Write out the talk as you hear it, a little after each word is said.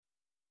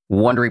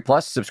Wondery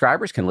Plus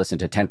subscribers can listen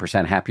to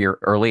 10% Happier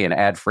early and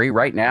ad-free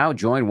right now.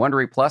 Join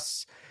Wondery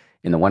Plus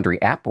in the Wondery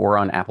app or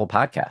on Apple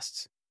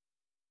Podcasts.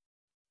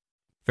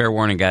 Fair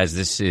warning, guys,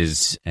 this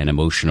is an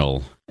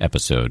emotional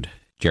episode.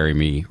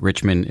 Jeremy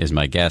Richman is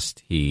my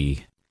guest.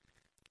 He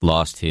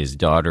lost his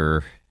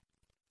daughter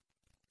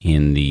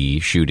in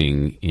the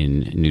shooting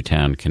in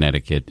Newtown,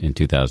 Connecticut in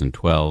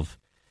 2012,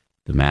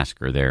 the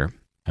massacre there.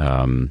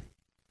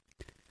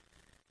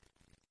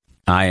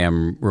 I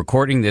am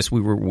recording this.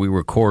 We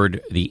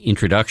record the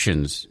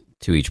introductions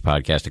to each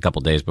podcast a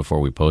couple days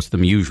before we post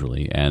them,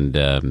 usually. And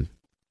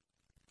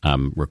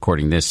I'm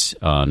recording this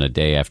on a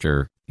day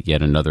after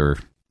yet another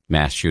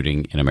mass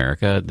shooting in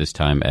America, this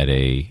time at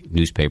a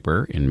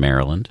newspaper in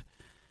Maryland.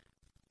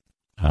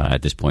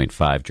 At this point,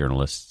 5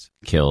 journalists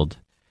killed.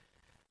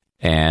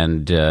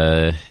 And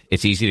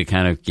it's easy to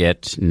kind of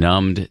get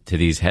numbed to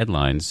these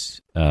headlines.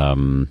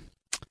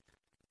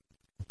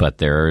 But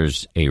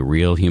there's a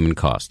real human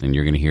cost, and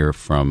you're going to hear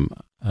from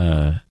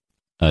a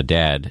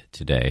dad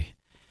today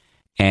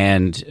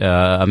and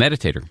a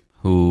meditator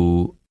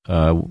who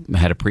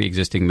had a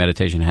pre-existing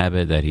meditation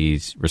habit that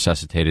he's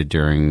resuscitated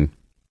during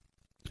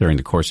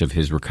the course of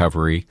his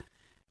recovery.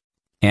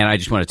 And I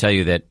just want to tell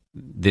you that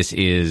this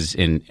is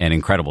an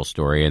incredible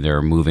story, and there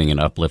are moving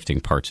and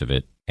uplifting parts of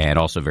it, and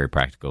also very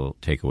practical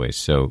takeaways.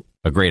 So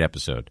a great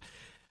episode.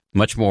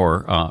 Much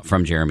more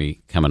from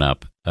Jeremy coming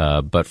up.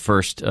 But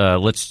first,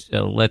 let's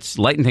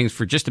lighten things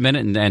for just a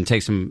minute and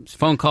take some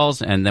phone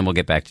calls, and then we'll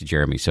get back to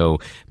Jeremy. So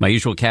my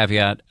usual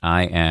caveat,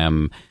 I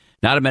am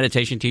not a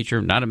meditation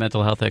teacher, not a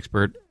mental health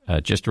expert,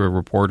 just a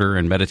reporter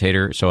and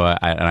meditator. So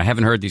I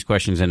haven't heard these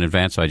questions in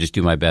advance, so I just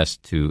do my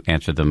best to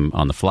answer them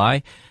on the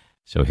fly.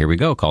 So here we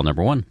go. Call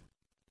number 1.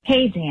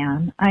 Hey,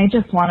 Dan. I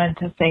just wanted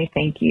to say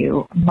thank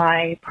you.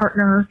 My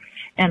partner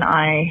and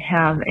I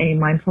have a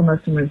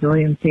mindfulness and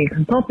resiliency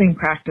consulting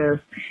practice,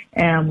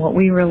 and what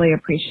we really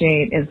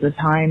appreciate is the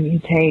time you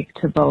take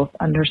to both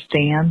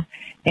understand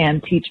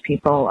and teach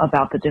people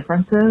about the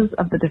differences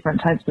of the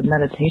different types of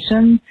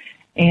meditation.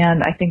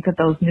 And I think that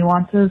those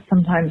nuances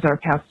sometimes are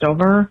passed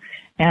over.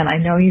 And I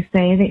know you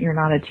say that you're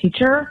not a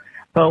teacher,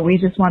 but we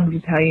just wanted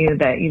to tell you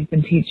that you've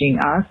been teaching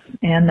us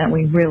and that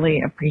we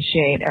really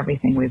appreciate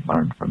everything we've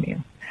learned from you.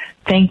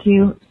 Thank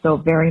you so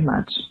very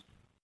much.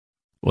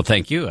 Well,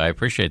 thank you. I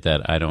appreciate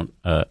that. I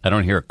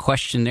don't hear a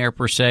question there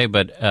per se,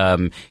 but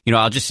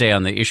I'll just say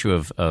on the issue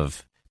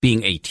of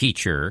being a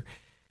teacher,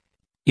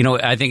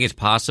 I think it's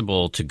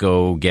possible to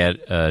go get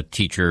a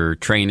teacher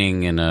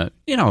training in a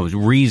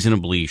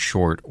reasonably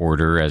short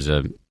order as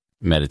a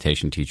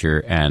meditation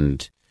teacher,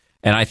 and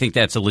I think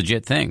that's a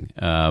legit thing.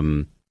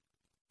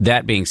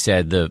 That being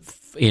said,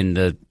 in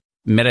the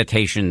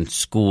meditation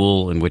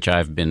school in which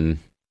I've been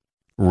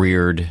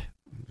reared,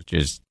 which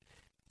is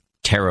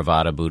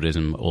Theravada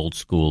Buddhism, old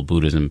school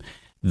Buddhism,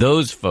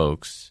 those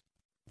folks,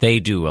 they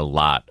do a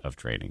lot of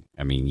training.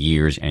 I mean,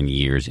 years and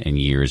years and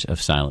years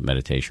of silent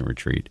meditation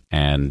retreat.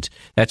 And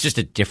that's just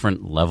a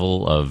different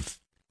level of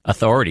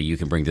authority you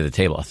can bring to the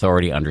table.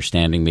 Authority,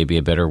 understanding, maybe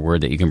a better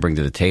word that you can bring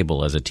to the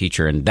table as a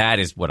teacher. And that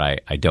is what I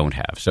don't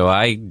have. So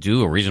I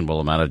do a reasonable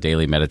amount of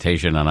daily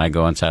meditation, and I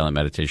go on silent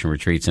meditation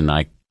retreats, and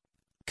I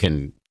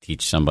can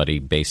teach somebody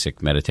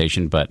basic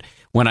meditation. But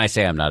when I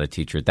say I'm not a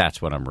teacher,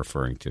 that's what I'm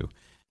referring to.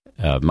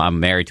 I'm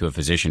married to a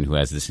physician who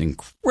has this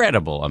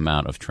incredible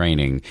amount of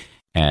training,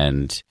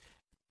 and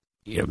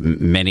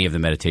many of the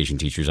meditation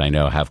teachers I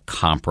know have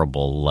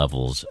comparable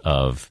levels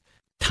of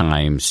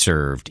time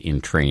served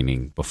in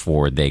training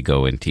before they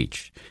go and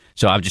teach.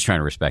 So I'm just trying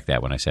to respect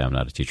that when I say I'm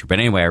not a teacher. But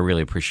anyway, I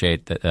really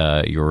appreciate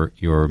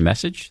your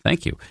message.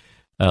 Thank you.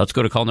 Let's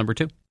go to call number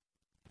 2.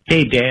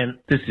 Hey, Dan.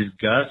 This is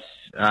Gus.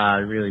 I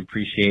really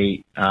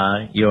appreciate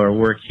your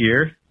work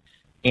here.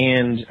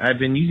 And I've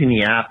been using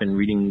the app and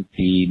reading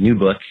the new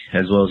book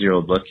as well as your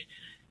old book.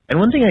 And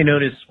one thing I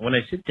notice when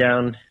I sit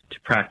down to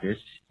practice,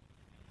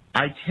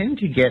 I tend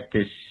to get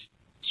this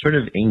sort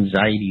of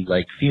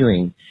anxiety-like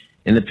feeling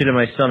in the pit of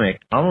my stomach,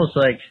 almost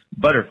like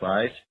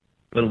butterflies,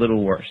 but a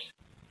little worse.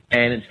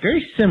 And it's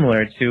very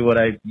similar to what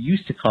I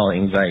used to call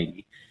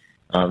anxiety.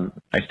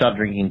 I stopped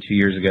drinking 2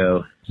 years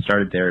ago,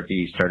 started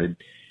therapy, started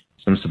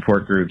some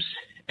support groups,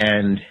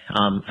 and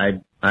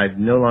I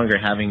no longer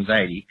have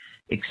anxiety.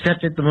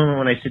 Except at the moment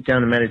when I sit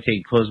down and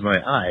meditate, close my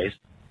eyes,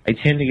 I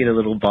tend to get a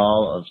little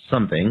ball of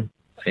something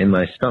in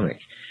my stomach.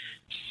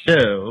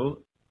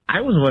 So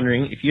I was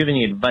wondering if you have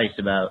any advice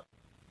about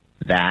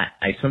that.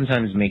 I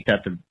sometimes make that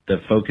the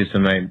focus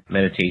of my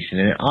meditation,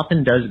 and it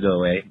often does go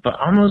away, but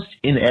almost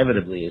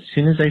inevitably, as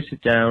soon as I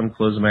sit down,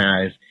 close my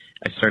eyes,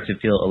 I start to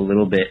feel a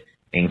little bit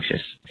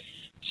anxious.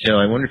 So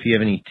I wonder if you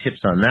have any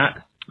tips on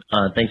that.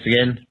 Thanks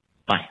again.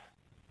 Bye.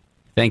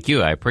 Thank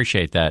you. I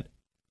appreciate that.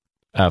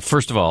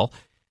 First of all,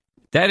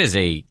 that is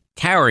a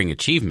towering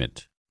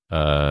achievement,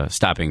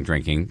 stopping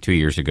drinking 2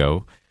 years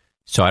ago.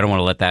 So I don't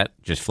want to let that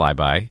just fly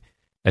by.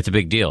 That's a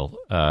big deal.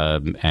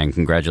 And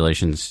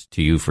congratulations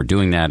to you for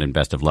doing that, and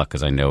best of luck,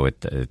 because I know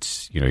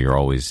it's you're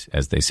always,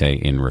 as they say,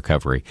 in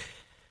recovery.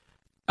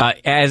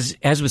 As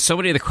with so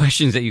many of the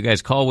questions that you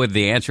guys call with,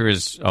 the answer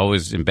is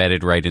always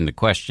embedded right in the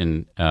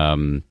question.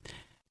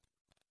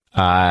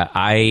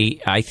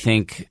 I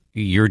think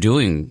you're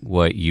doing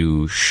what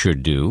you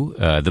should do.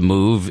 The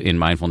move in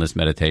mindfulness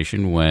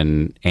meditation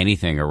when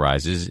anything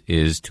arises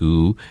is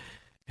to,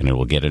 and it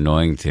will get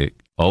annoying to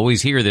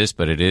always hear this,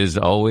 but it is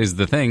always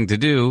the thing to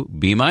do,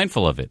 be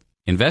mindful of it.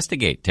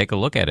 Investigate, take a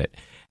look at it.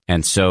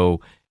 And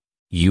so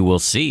you will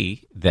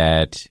see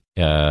that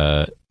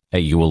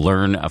you will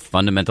learn a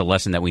fundamental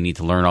lesson that we need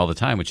to learn all the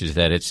time, which is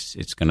that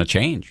it's going to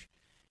change.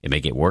 It may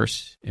get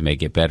worse. It may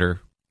get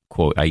better.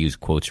 Quote, I use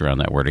quotes around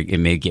that word. It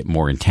may get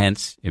more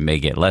intense. It may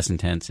get less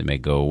intense. It may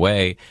go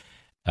away.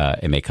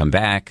 It may come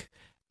back.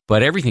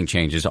 But everything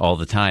changes all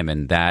the time,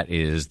 and that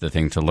is the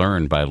thing to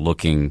learn by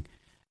looking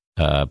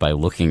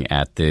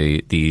at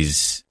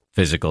these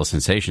physical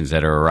sensations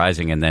that are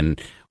arising, and then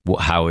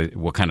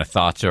what kind of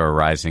thoughts are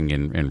arising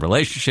in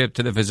relationship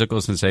to the physical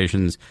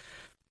sensations.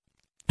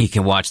 You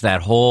can watch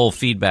that whole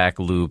feedback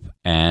loop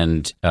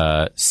and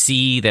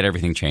see that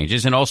everything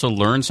changes, and also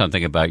learn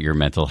something about your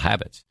mental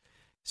habits.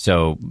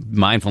 So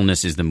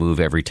mindfulness is the move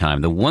every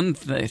time. The one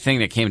thing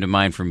that came to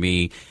mind for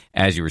me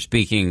as you were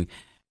speaking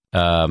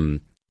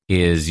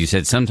is you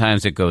said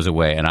sometimes it goes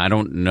away, and I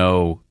don't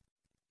know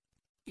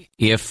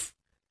if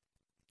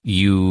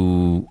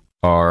you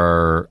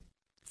are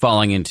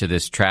falling into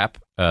this trap,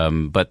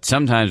 but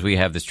sometimes we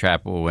have this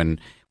trap when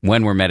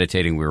we're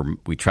meditating,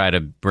 we try to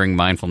bring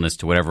mindfulness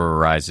to whatever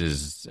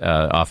arises,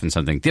 often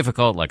something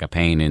difficult like a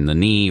pain in the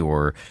knee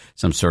or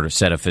some sort of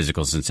set of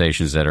physical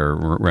sensations that are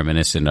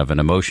reminiscent of an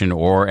emotion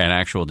or an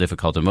actual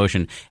difficult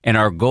emotion. And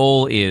our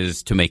goal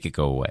is to make it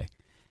go away.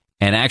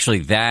 And actually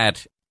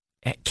that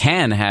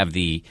can have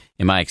in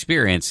my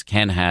experience,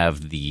 can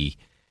have the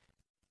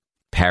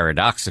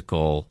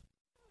paradoxical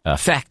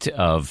effect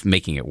of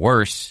making it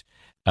worse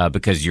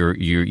because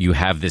you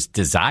have this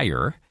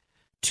desire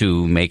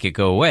to make it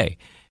go away.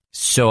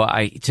 So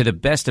to the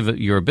best of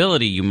your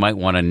ability, you might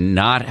want to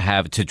not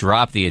have to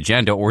drop the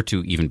agenda, or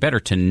to even better,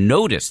 to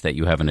notice that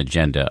you have an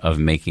agenda of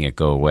making it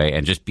go away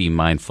and just be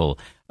mindful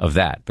of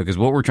that. Because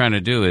what we're trying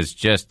to do is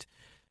just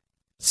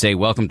say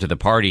welcome to the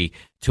party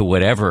to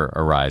whatever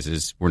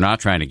arises. We're not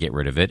trying to get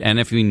rid of it. And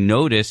if we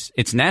notice,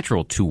 it's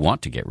natural to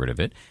want to get rid of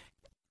it.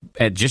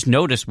 And just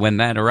notice when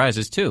that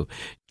arises too.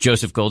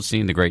 Joseph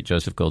Goldstein, the great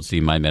Joseph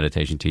Goldstein, my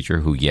meditation teacher,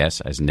 who,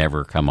 yes, has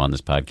never come on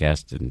this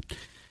podcast, and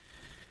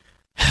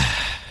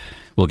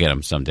we'll get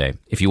him someday.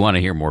 If you want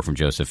to hear more from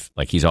Joseph,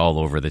 he's all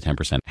over the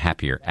 10%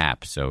 Happier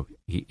app. So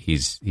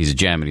he's a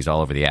gem, and he's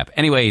all over the app.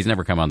 Anyway, he's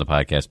never come on the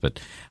podcast, but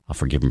I'll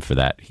forgive him for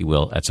that. He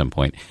will at some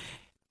point.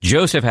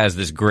 Joseph has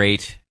this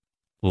great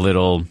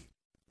little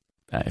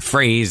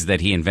phrase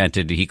that he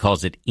invented. He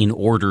calls it "in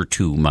order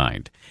to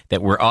mind."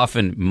 That we're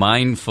often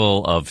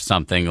mindful of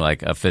something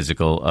like an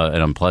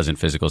unpleasant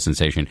physical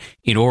sensation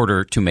in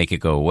order to make it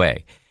go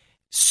away.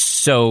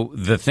 So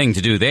the thing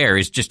to do there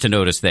is just to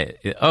notice that,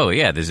 oh,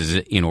 yeah, this is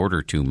in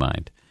order to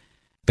mind.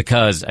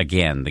 Because,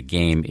 again, the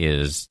game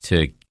is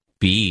to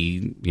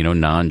be,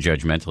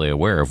 non-judgmentally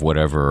aware of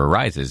whatever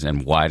arises.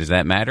 And why does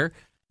that matter?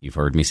 You've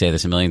heard me say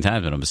this a million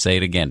times, but I'm going to say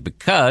it again.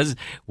 Because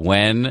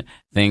when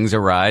things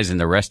arise in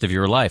the rest of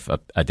your life,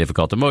 a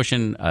difficult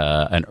emotion,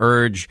 an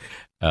urge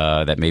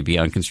that may be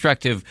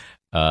unconstructive,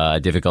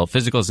 a difficult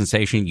physical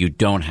sensation, you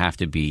don't have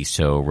to be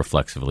so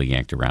reflexively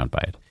yanked around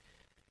by it.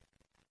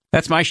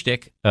 That's my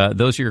shtick.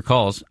 Those are your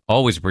calls.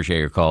 Always appreciate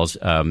your calls.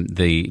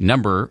 The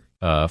number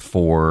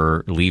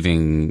for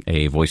leaving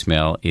a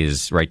voicemail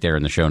is right there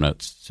in the show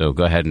notes. So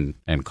go ahead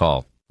and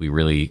call. We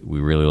really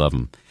love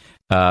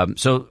them.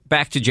 So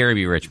back to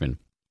Jeremy Richman.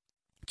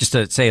 Just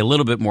to say a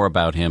little bit more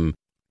about him.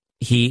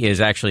 He is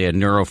actually a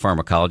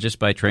neuropharmacologist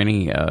by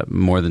training,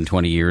 more than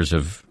 20 years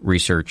of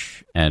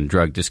research and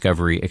drug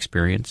discovery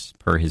experience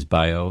per his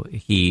bio.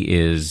 He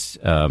is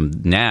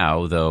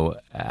now, though,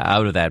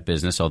 out of that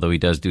business, although he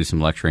does do some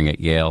lecturing at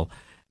Yale,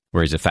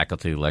 where he's a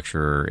faculty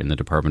lecturer in the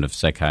Department of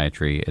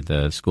Psychiatry at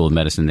the School of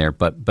Medicine there.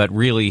 But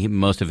really,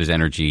 most of his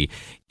energy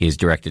is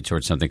directed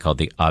towards something called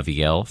the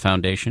Avielle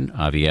Foundation.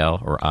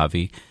 Avielle, or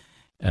Avi,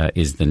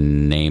 is the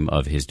name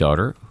of his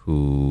daughter,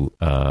 who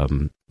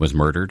was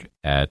murdered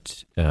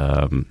at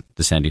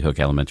the Sandy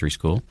Hook Elementary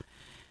School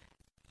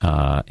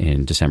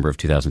in December of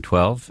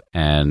 2012.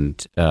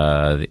 And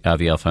the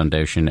Avielle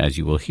Foundation, as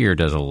you will hear,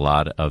 does a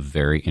lot of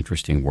very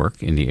interesting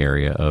work in the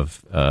area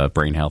of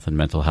brain health and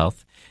mental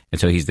health.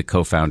 And so he's the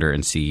co-founder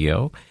and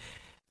CEO.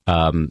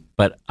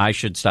 But I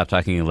should stop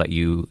talking and let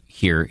you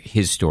hear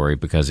his story,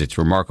 because it's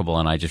remarkable.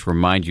 And I just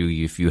remind you,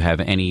 if you have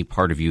any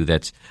part of you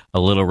that's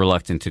a little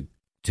reluctant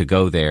to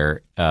go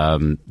there,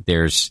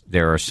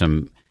 there are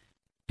some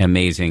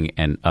amazing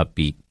and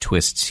upbeat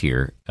twists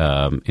here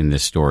in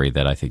this story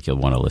that I think you'll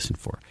want to listen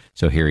for.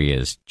 So here he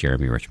is,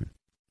 Jeremy Richman.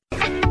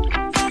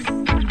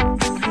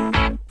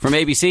 From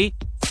ABC,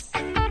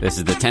 this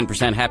is the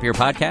 10% Happier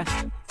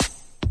podcast.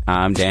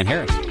 I'm Dan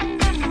Harris.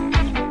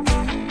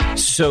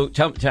 So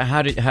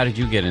how did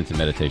you get into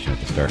meditation at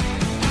the start?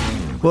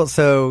 Well,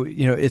 so,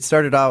 it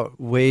started out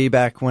way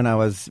back when I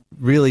was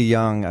really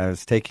young. I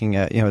was taking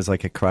it was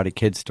like a Karate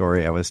Kid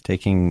story. I was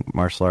taking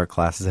martial art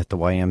classes at the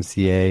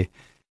YMCA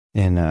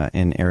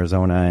in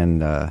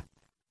Arizona,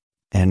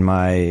 and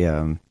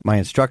my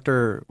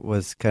instructor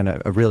was kind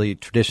of a really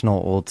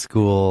traditional old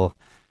school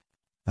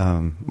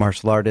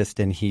martial artist,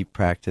 and he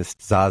practiced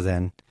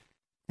Zazen.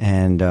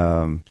 And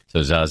so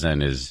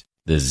Zazen is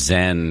the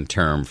Zen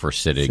term for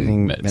seated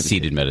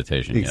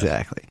meditation.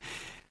 Exactly. Yes.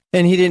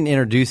 And he didn't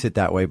introduce it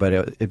that way, but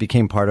it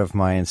became part of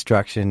my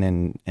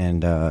instruction,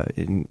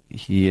 and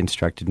he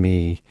instructed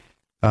me.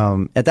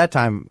 At that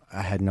time,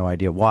 I had no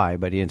idea why,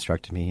 but he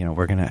instructed me.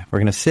 We're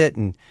gonna sit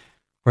and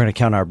we're gonna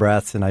count our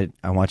breaths, and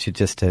I want you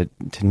just to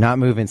not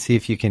move and see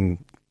if you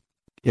can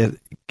get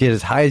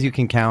as high as you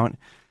can count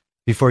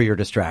before you're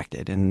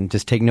distracted, and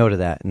just take note of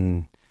that.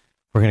 And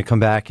we're gonna come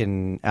back,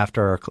 and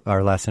after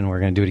our lesson, we're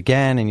gonna do it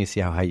again, and you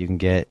see how high you can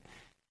get.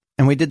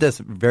 And we did this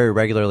very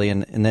regularly,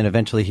 and then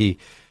eventually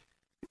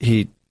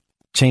he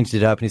changed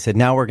it up, and he said,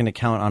 now we're going to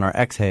count on our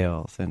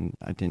exhales. And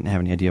I didn't have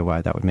any idea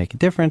why that would make a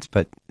difference,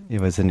 but it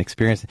was an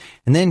experience.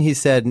 And then he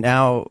said,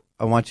 now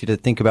I want you to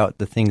think about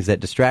the things that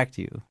distract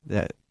you,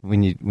 that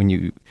when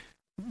you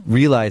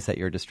realize that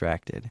you're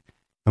distracted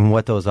and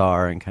what those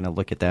are, and kind of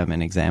look at them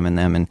and examine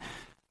them.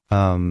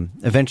 And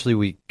eventually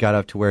we got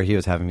up to where he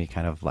was having me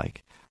kind of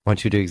like, I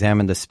want you to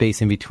examine the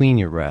space in between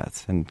your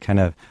breaths and kind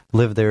of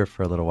live there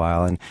for a little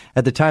while. And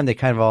at the time, they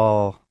kind of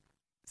all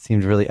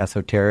seemed really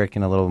esoteric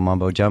and a little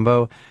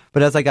mumbo-jumbo.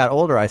 But as I got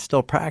older, I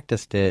still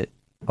practiced it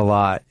a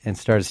lot and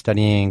started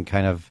studying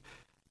kind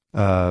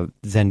of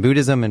Zen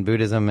Buddhism and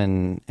Buddhism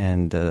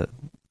and the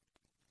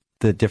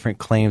different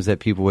claims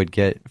that people would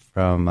get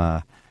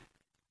from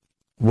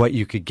what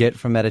you could get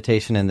from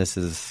meditation. And this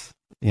is,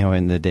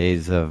 in the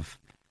days of,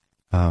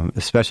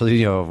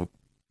 especially,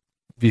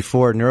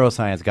 before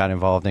neuroscience got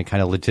involved and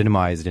kind of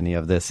legitimized any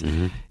of this,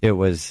 it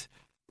was,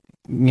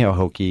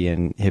 hokey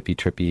and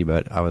hippie-trippy,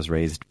 but I was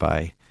raised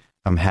by...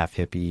 I'm half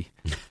hippie.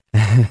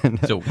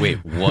 So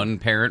wait, one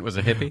parent was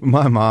a hippie?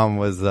 My mom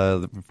was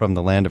from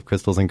the land of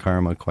crystals and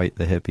karma, quite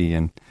the hippie,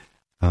 and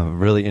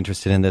really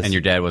interested in this. And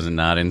your dad wasn't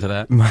not into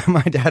that?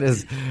 My dad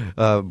is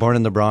born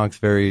in the Bronx,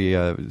 very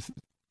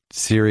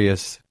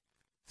serious,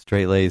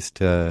 straight-laced,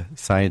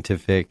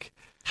 scientific.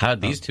 How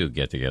did these two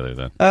get together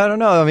then? I don't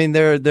know. I mean,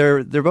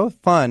 they're both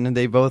fun, and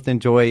they both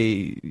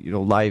enjoy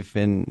life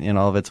in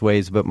all of its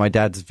ways. But my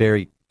dad's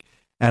very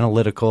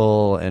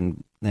analytical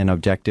and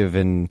objective,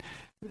 and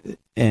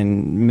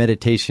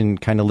meditation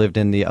kind of lived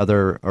in the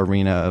other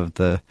arena of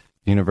the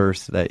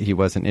universe that he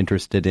wasn't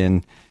interested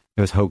in.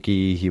 It was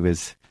hokey. He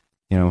was,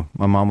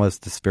 my mom was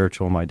the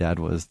spiritual, my dad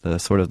was the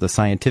sort of the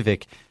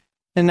scientific.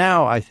 And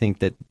now I think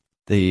that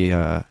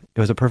it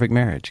was a perfect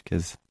marriage,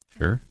 because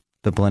sure,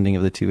 the blending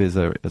of the two is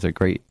a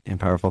great and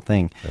powerful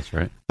thing. That's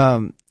right.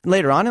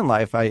 Later on in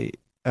life, I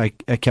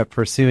kept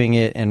pursuing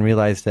it and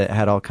realized that it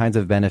had all kinds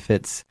of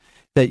benefits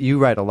that you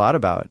write a lot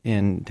about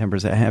in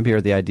 10%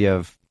 Happier, the idea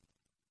of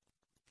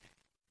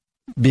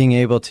being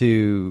able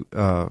to,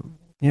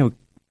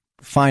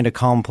 find a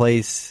calm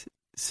place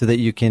so that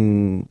you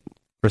can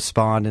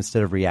respond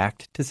instead of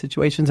react to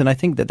situations. And I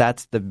think that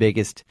that's the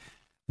biggest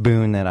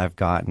boon that I've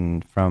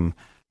gotten from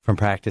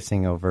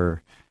practicing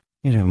over,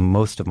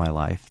 most of my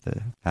life,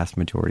 the vast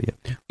majority of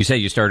it. You say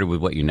you started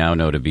with what you now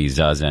know to be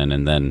Zazen,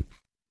 and then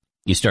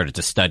you started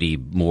to study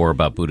more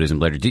about Buddhism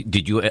later.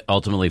 Did you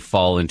ultimately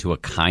fall into a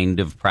kind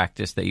of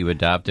practice that you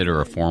adopted,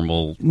 or a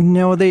formal?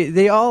 No,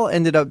 they all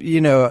ended up,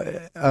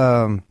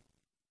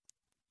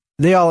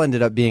 they all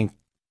ended up being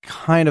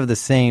kind of the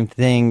same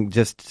thing,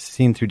 just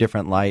seen through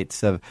different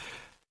lights. Of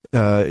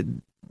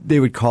they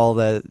would call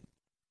the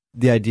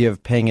idea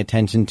of paying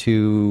attention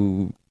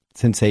to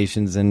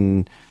sensations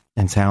and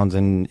sounds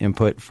and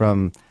input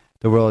from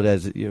the world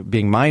as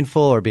being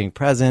mindful or being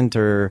present,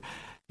 or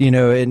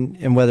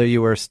and whether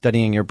you were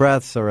studying your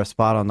breaths or a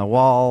spot on the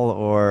wall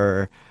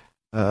or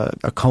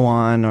a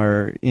koan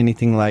or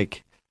anything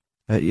like.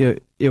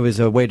 It was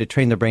a way to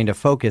train the brain to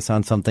focus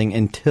on something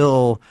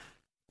until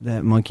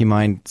that monkey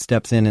mind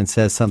steps in and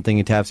says something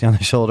and taps you on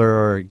the shoulder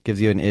or gives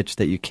you an itch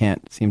that you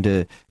can't seem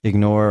to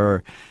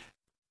ignore,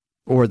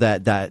 or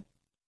that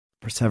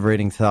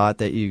perseverating thought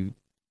that you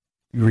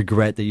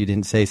regret that you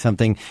didn't say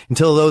something,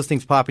 until those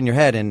things pop in your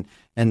head, and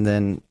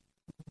then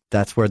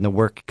that's where the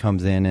work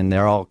comes in, and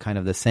they're all kind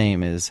of the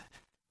same, is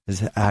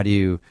how do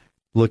you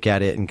look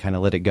at it and kind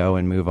of let it go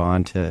and move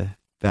on to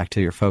back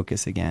to your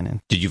focus again. And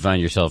did you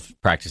find yourself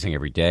practicing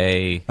every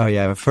day? Oh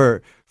yeah,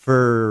 for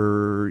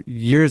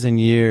years and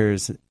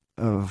years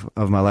of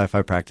my life,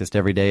 I practiced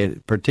every day,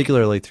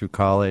 particularly through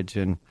college,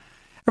 and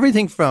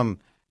everything from,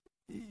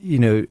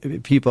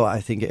 people,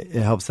 I think it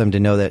helps them to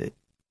know that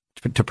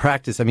to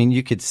practice, I mean,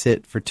 you could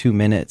sit for 2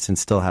 minutes and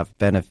still have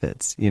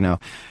benefits,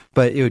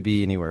 but it would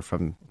be anywhere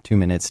from 2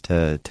 minutes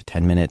to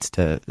 10 minutes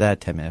to that.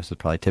 10 minutes was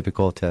probably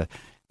typical, to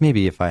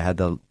maybe if I had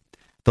the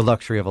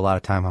luxury of a lot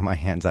of time on my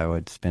hands, I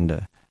would spend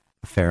a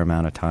fair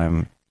amount of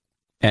time.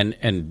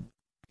 And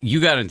you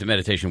got into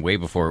meditation way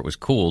before it was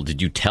cool.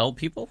 Did you tell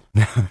people?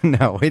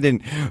 No, we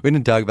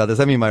didn't talk about this.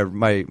 I mean,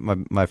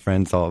 my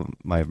friends all,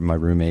 my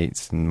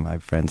roommates and my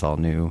friends all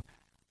knew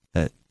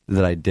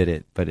that I did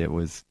it, but it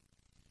was,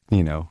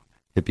 hippie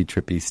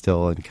trippy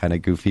still and kind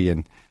of goofy.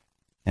 And,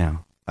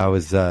 I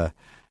was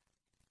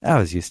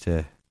used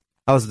to,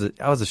 I was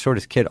the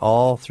shortest kid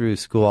all through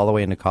school, all the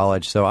way into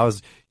college. So I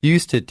was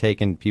used to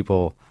taking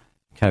people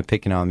kind of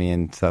picking on me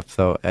and stuff.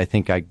 So I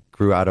think I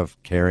grew out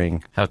of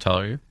caring. How tall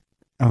are you?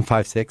 I'm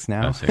 5'6"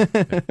 now.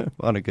 5'6", okay.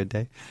 On a good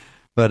day.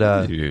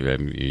 But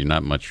you're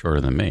not much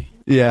shorter than me.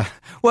 Yeah.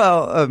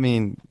 Well, I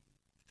mean,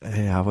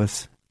 I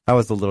was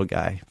the little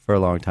guy for a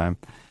long time.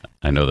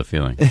 I know the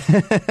feeling.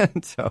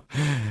 So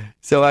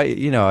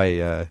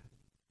I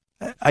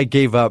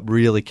gave up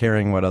really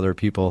caring what other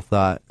people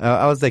thought.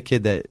 I was that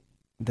kid that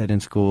in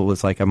school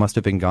was like, I must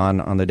have been gone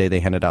on the day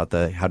they handed out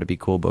the How to Be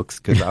Cool books,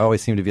 because I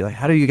always seemed to be like,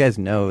 how do you guys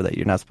know that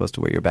you're not supposed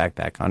to wear your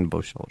backpack on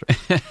both shoulders?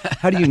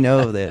 How do you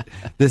know that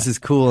this is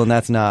cool and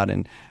that's not?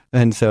 And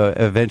so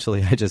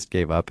eventually I just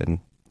gave up, and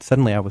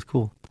suddenly I was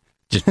cool.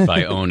 Just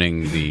by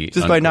owning the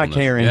just by not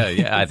caring.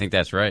 Yeah, I think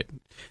that's right.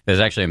 There's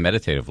actually a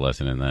meditative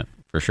lesson in that,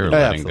 for sure,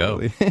 letting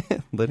go.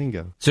 Letting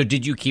go. So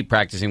did you keep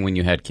practicing when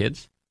you had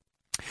kids?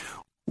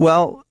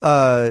 Well,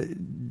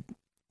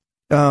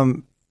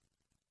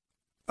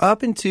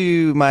 up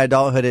into my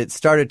adulthood, it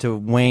started to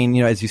wane.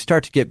 As you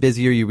start to get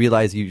busier, you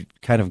realize you've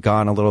kind of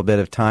gone a little bit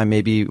of time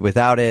maybe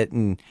without it,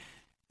 and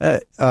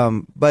but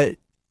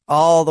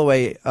all the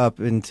way up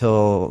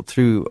until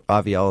through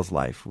Aviel's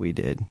life, we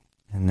did,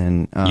 and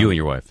then you and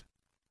your wife,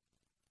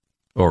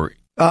 or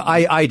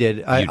I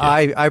did.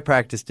 I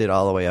practiced it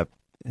all the way up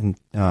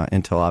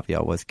until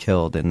Aviel was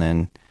killed, and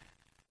then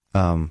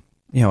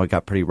it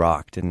got pretty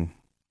rocked, and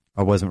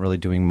I wasn't really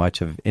doing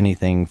much of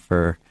anything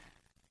for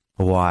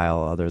a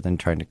while other than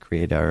trying to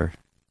create our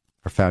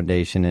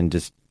foundation and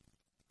just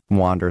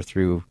wander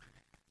through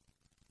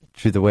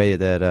the way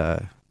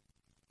that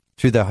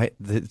through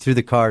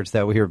the cards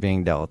that we were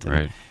being dealt.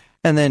 Right.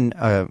 And then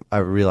I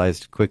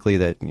realized quickly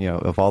that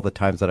of all the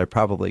times that I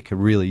probably could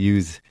really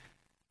use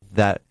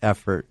that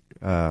effort,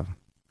 I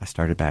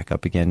started back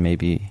up again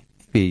maybe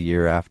a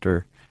year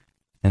after,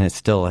 and it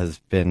still has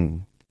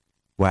been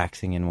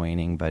waxing and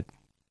waning, but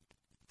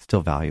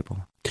still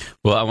valuable.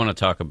 Well, I want to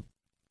talk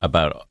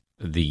about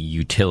the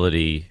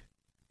utility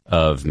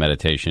of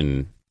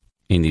meditation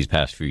in these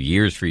past few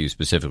years for you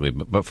specifically.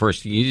 But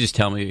first, can you just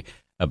tell me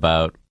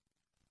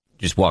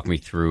just walk me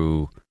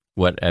through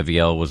what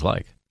Aviel was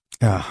like?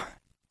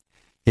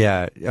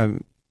 Yeah.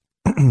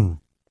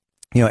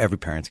 Every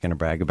parent's going to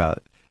brag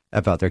about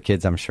their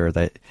kids. I'm sure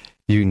that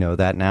you know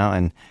that now.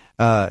 And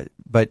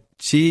but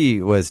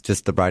she was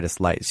just the brightest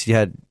light. She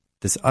had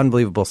this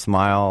unbelievable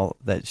smile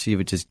that she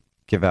would just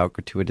give out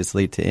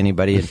gratuitously to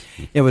anybody. And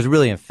it was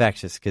really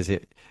infectious because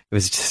it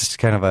was just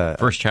kind of a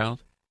first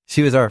child.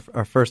 She was our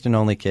first and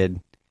only kid,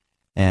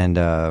 and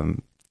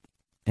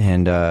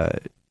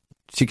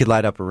she could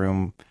light up a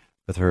room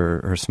with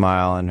her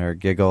smile and her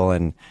giggle,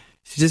 and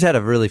she just had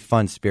a really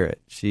fun spirit.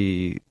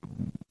 She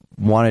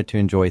wanted to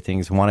enjoy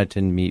things, wanted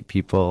to meet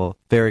people,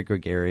 very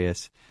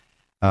gregarious,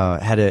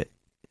 had a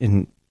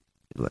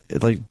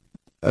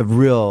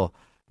real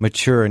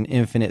mature and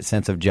infinite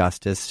sense of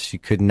justice. She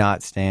could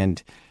not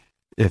stand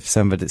if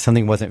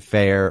something wasn't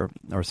fair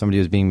or somebody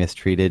was being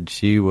mistreated.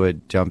 She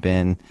would jump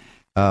in.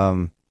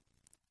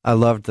 I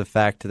loved the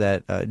fact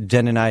that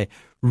Jen and I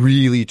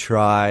really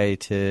try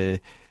to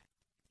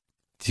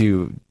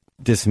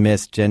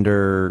dismiss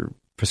gender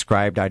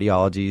prescribed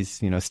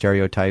ideologies,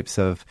 stereotypes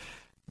of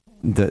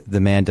the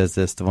man does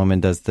this, the woman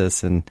does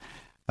this, and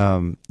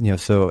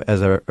so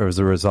as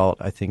a result,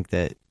 I think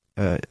that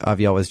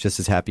Aviel was just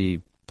as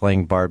happy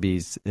playing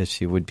Barbies as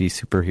she would be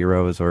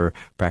superheroes, or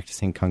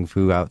practicing kung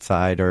fu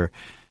outside, or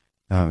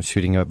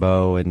shooting a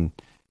bow, and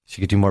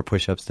she could do more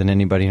push-ups than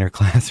anybody in her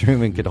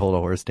classroom, and could hold a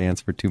horse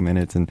dance for 2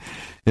 minutes, and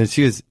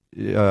she was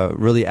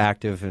really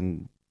active.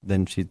 And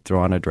then she'd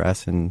throw on a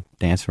dress and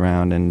dance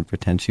around and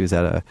pretend she was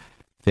at a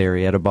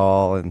fairy at a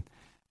ball, and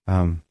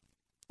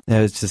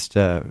it was just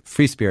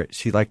free spirit.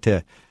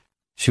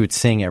 She would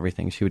sing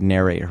everything. She would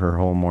narrate her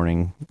whole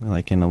morning,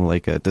 like in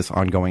this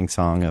ongoing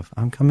song of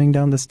 "I'm coming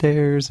down the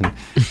stairs," and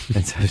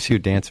so she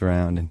would dance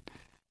around, and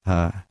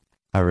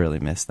I really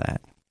miss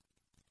that.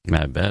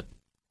 I bet.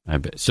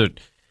 So,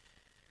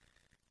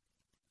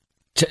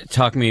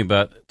 talk me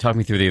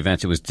through the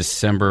events. It was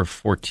December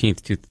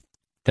 14th,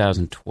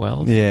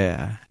 2012.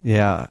 Yeah.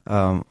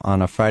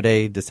 On a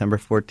Friday, December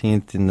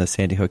 14th, in the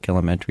Sandy Hook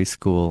Elementary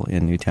School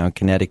in Newtown,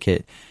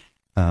 Connecticut.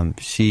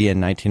 She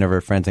and 19 of her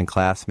friends and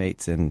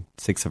classmates and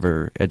 6 of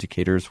her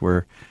educators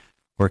were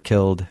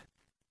killed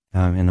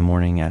in the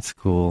morning at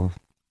school.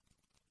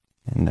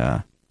 And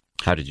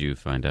how did you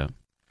find out?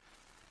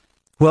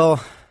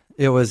 Well,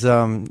 it was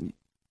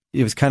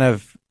kind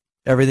of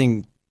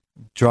everything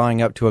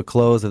drawing up to a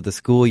close of the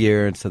school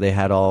year, and so they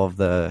had all of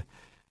the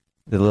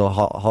little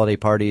holiday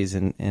parties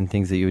and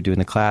things that you would do in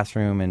the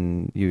classroom,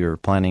 and you were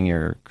planning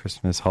your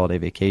Christmas holiday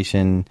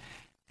vacation,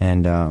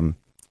 and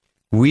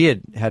we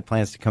had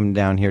plans to come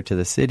down here to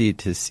the city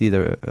to see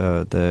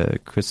the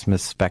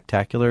Christmas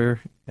spectacular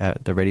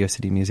at the Radio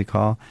City Music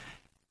Hall,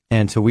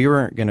 and so we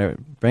weren't going to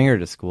bring her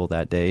to school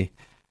that day.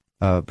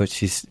 But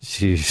she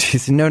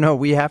said, no,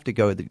 we have to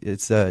go.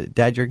 It's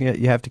Dad,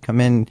 you have to come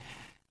in,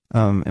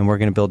 and we're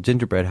going to build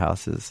gingerbread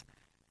houses.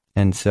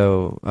 And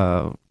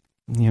so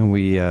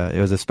it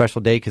was a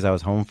special day because I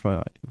was home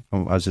I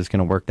was just going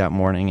to work that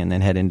morning and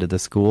then head into the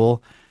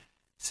school.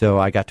 So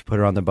I got to put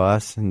her on the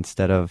bus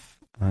instead of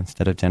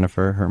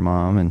Jennifer, her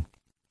mom, and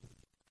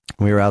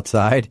we were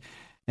outside.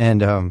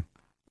 And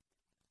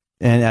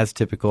as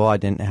typical, I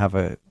didn't have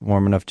a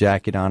warm enough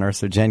jacket on her,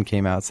 so Jen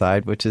came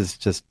outside, which is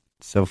just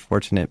so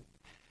fortunate.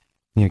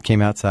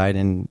 Came outside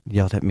and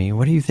yelled at me,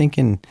 "What are you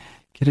thinking?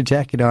 Get a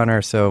jacket on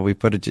her." So we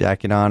put a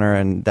jacket on her,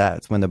 and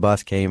that's when the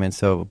bus came. And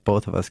so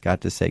both of us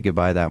got to say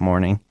goodbye that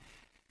morning.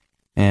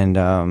 And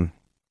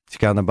she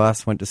got on the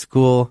bus, went to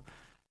school,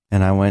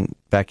 and I went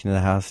back into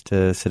the house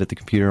to sit at the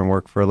computer and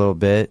work for a little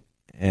bit.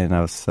 And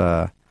I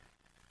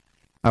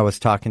was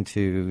talking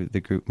to the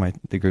group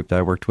that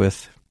I worked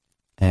with,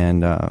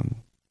 and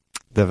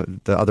the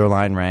other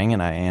line rang,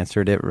 and I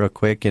answered it real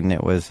quick, and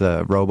it was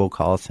a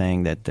robocall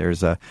saying that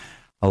there's a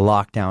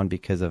lockdown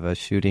because of a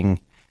shooting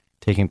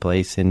taking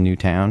place in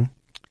Newtown.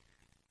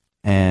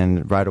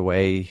 And right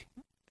away,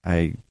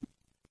 I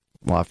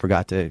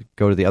forgot to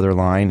go to the other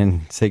line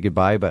and say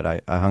goodbye, but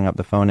I hung up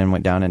the phone and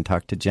went down and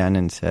talked to Jen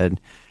and said,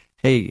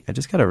 "Hey, I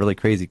just got a really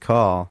crazy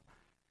call."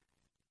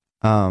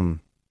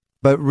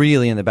 But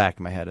really in the back of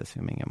my head,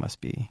 assuming it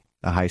must be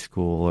a high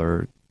school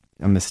or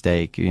a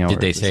mistake. Did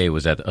they say it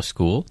was at a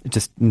school?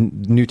 Just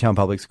Newtown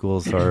public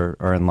schools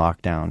are in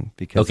lockdown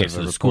because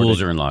so the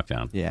schools are in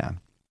lockdown. Yeah.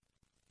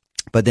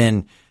 But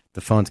then the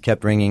phones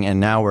kept ringing, and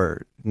now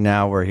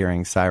we're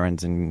hearing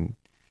sirens, and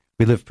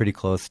we live pretty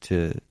close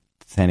to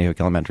Sandy Hook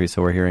Elementary,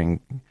 so we're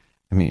hearing,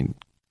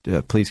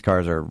 police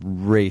cars are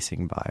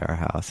racing by our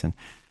house,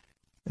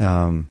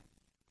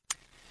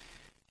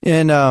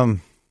 and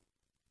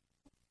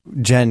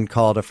Jen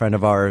called a friend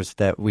of ours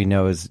that we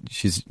know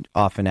she's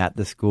often at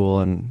the school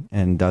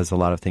and does a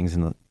lot of things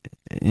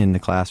in the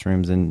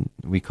classrooms, and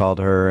we called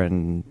her,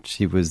 and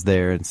she was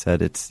there and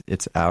said, it's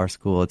our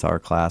school, it's our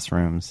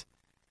classrooms.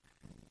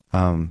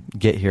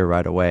 Get here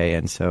right away.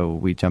 And so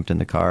we jumped in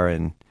the car,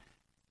 and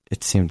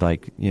it seemed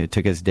like it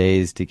took us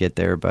days to get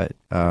there, but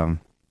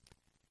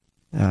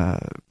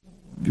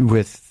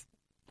with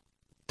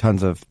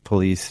tons of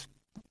police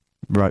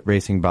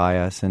racing by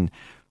us, and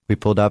we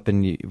pulled up,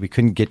 and we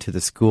couldn't get to the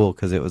school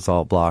because it was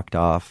all blocked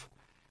off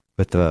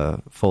with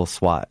the full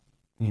SWAT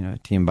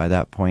team by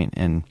that point.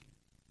 And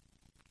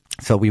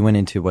so we went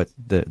into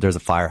there's a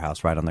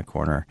firehouse right on the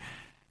corner,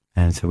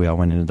 and so we all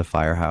went into the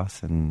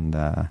firehouse, and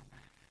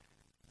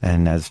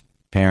as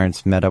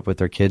parents met up with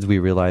their kids, we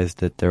realized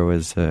that there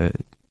was a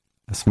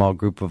small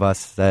group of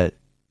us that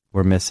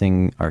were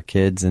missing our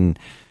kids. And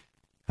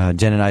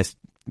Jen and I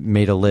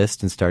made a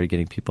list and started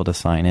getting people to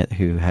sign it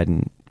who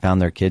hadn't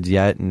found their kids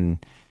yet. And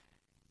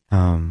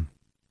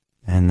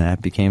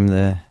that became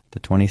the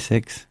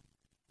 26.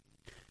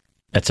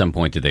 At some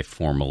point, did they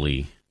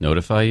formally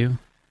notify you?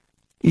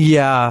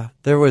 Yeah,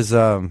 there was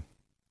some.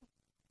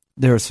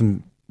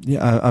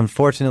 Yeah,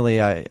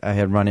 unfortunately, I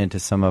had run into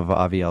some of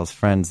Aviel's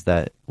friends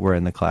that were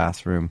in the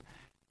classroom,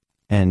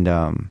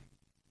 and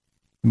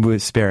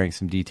was sparing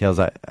some details.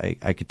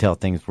 I could tell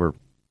things were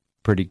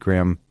pretty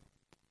grim,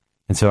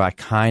 and so I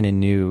kind of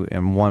knew,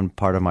 in one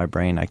part of my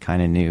brain, I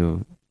kind of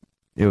knew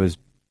it was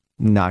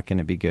not going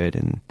to be good,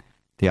 and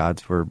the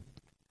odds were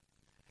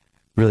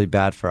really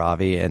bad for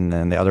Avi. And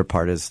then the other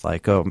part is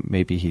like, oh,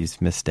 maybe he's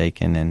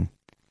mistaken,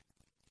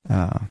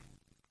 and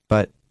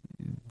but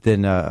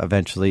then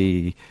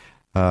eventually.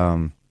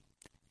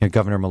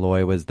 Governor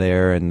Malloy was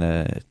there, and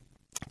the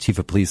chief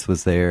of police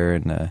was there,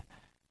 and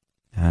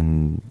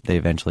they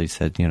eventually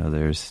said,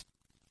 there's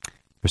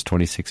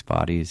 26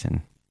 bodies,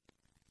 and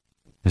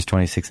there's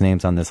 26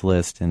 names on this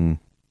list, and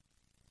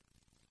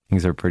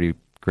things are pretty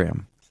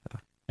grim. So.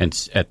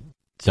 And at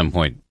some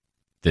point,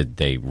 did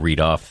they read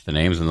off the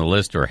names on the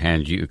list, or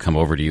come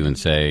over to you and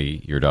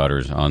say your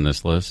daughter's on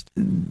this list?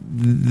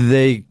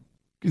 They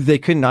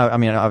couldn't.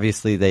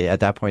 Obviously,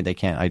 at that point they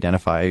can't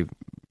identify.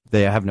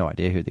 They have no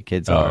idea who the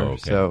kids are.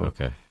 Okay, so,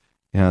 okay.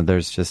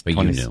 There's just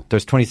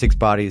 26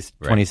 bodies,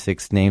 right.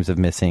 26 names of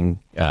missing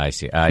people. I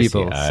see.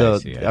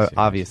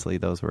 Obviously,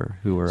 those were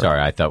who were. Sorry,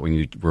 I thought when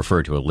you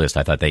referred to a list,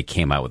 I thought they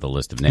came out with a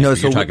list of names. No,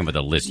 so you're talking about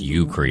the list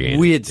you created.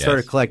 We had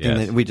started collecting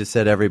it. We just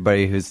said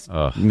everybody who's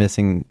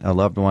missing a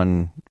loved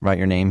one, write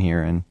your name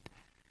here. And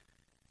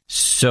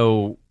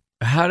so,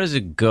 how does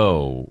it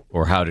go,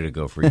 or how did it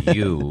go for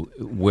you?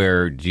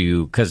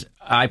 Because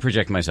I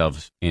project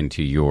myself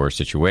into your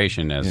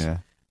situation as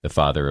the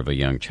father of a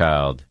young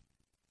child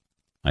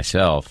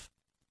myself.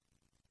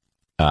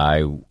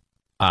 I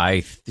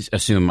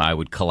assume I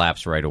would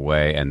collapse right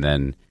away and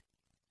then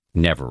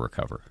never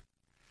recover.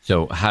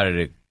 So how did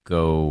it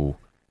go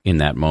in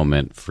that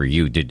moment for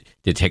you? Did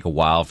it take a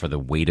while for the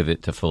weight of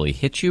it to fully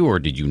hit you, or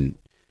did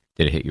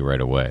it hit you right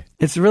away?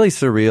 It's really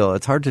surreal.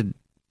 It's hard to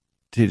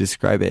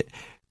describe it.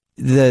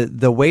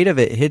 the weight of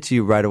it hits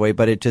you right away,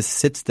 but it just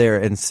sits there,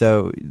 and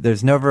so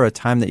there's never a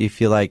time that you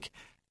feel like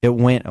it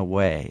went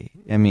away.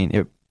 I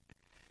mean,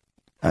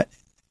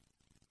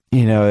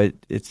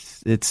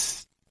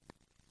 it's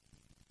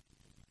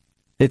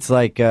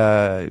like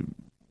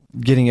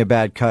getting a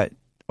bad cut,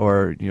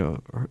 or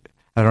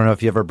I don't know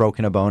if you ever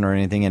broken a bone or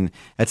anything, and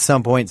at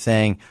some point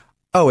saying,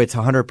 "Oh, it's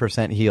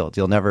 100% healed."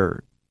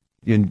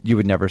 You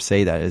would never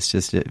say that. It's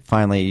just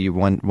finally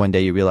one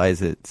day you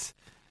realize it's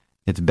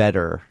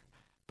better.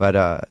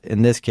 But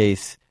in this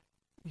case,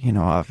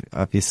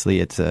 obviously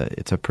it's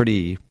a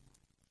pretty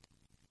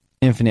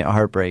infinite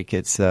heartbreak.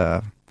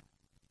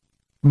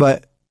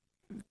 But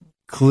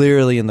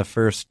clearly in the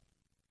first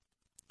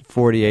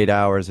 48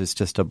 hours, it's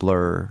just a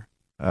blur.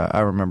 I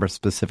remember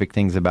specific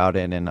things about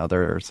it, and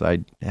others I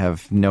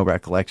have no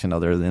recollection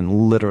other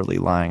than literally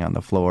lying on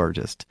the floor,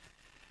 just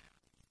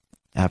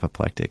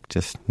apoplectic,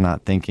 just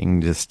not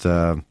thinking, just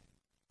I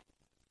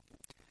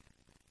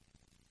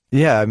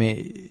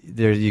mean,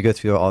 you go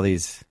through all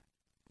these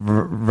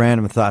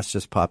random thoughts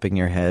just popping in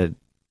your head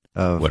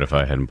of what if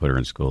I hadn't put her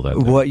in school that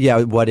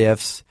day? What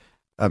ifs.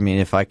 I mean,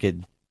 if I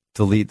could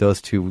delete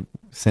those two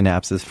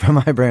synapses from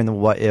my brain, the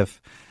what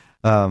if.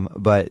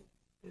 But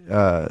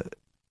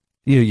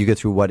you go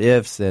through what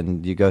ifs,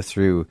 and you go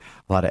through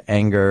a lot of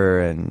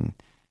anger and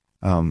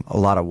a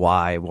lot of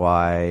why,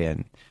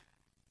 and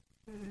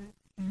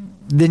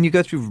then you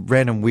go through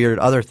random weird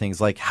other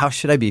things like, how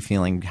should I be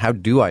feeling? How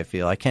do I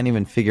feel? I can't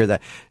even figure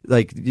that.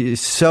 Like,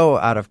 it's so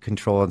out of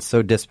control and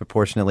so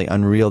disproportionately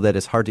unreal that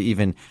it's hard to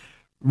even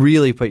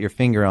really put your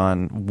finger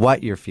on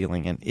what you're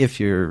feeling and if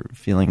you're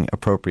feeling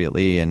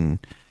appropriately and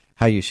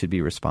how you should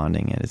be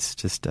responding. And it's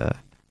just, it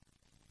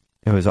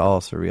was all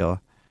surreal.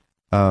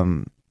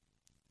 And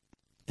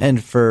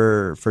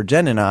for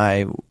Jen and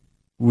I,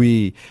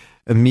 we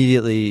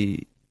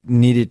immediately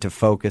needed to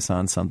focus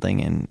on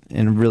something,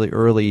 and really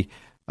early.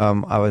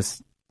 I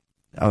was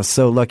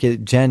so lucky.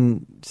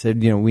 Jen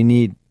said, we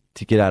need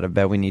to get out of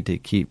bed. We need to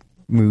keep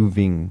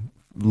moving,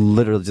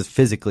 literally just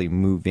physically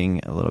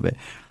moving a little bit.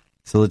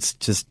 So let's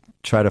just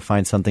try to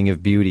find something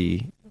of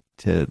beauty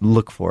to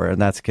look for.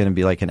 And that's going to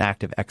be like an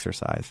active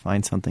exercise.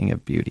 Find something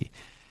of beauty,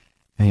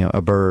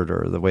 a bird,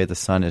 or the way the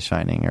sun is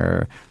shining,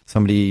 or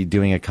somebody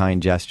doing a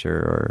kind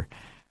gesture,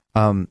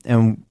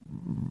 and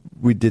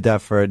we did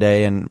that for a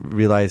day and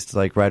realized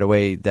like right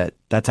away that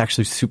that's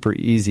actually super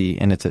easy,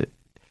 and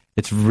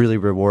it's really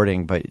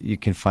rewarding, but you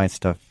can find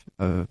stuff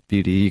of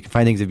beauty. You can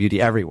find things of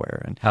beauty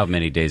everywhere. And how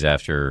many days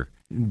after?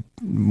 2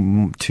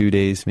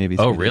 days, maybe.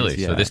 Oh, really?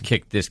 Days, yeah. So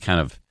this kind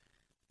of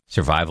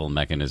survival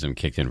mechanism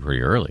kicked in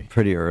pretty early.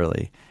 Pretty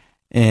early.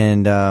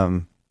 And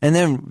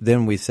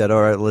then we said,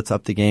 all right, let's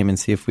up the game and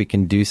see if we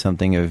can do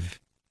something of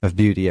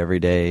beauty every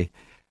day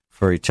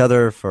for each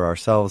other, for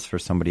ourselves, for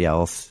somebody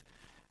else.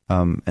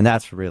 And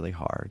that's really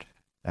hard,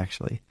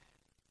 actually,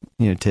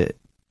 to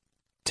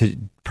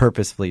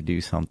purposefully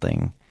do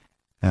something,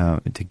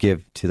 to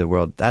give to the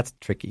world. That's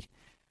tricky.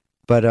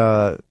 But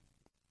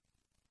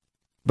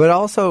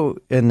also,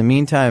 in the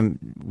meantime,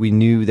 we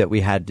knew that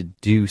we had to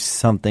do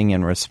something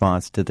in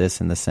response to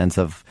this, in the sense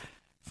of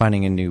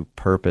finding a new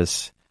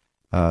purpose.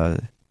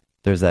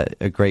 There's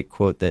a great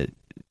quote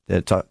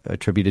that's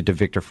attributed to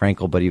Viktor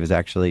Frankl, but he was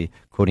actually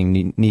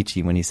quoting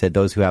Nietzsche when he said,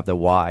 "Those who have the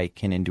why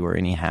can endure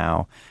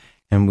anyhow."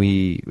 And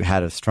we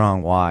had a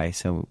strong why,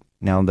 so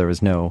now there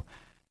was no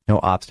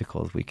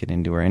obstacles. We could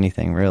endure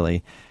anything,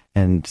 really.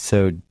 And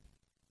so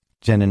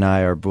Jen and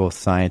I are both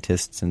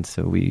scientists, and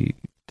so we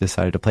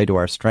decided to play to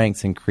our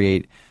strengths and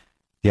create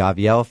the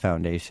Aviel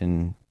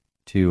Foundation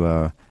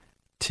to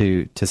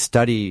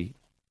study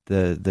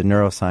the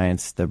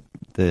neuroscience,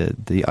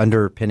 the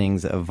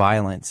underpinnings of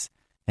violence,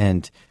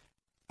 and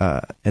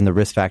the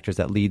risk factors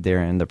that lead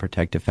there, and the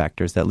protective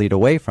factors that lead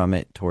away from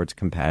it towards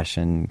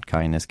compassion,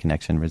 kindness,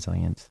 connection,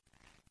 resilience.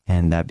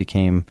 And that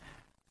became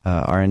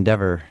our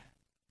endeavor.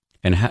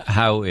 And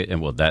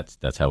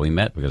that's how we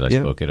met, because I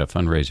spoke at a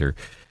fundraiser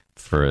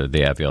for the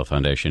Aviel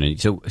Foundation. And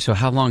so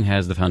how long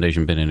has the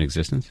foundation been in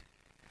existence?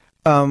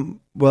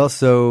 Well,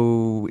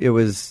 so it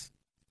was,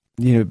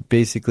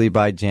 basically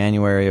by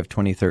January of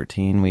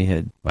 2013, we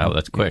had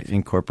that's quick.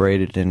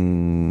 Incorporated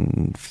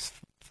and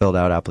filled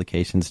out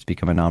applications to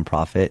become a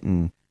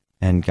nonprofit,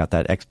 and got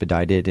that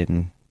expedited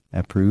and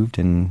approved,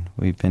 and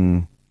we've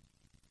been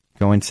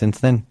going since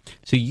then.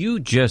 So you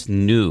just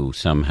knew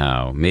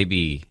somehow,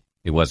 maybe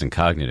it wasn't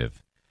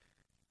cognitive,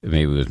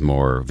 maybe it was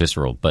more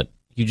visceral, but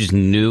you just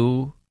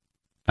knew,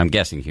 I'm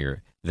guessing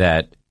here,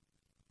 that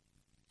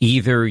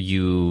either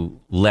you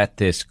let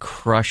this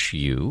crush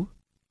you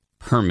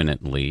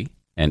permanently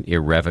and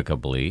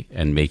irrevocably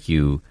and make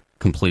you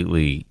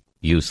completely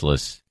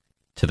useless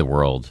to the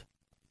world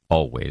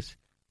always,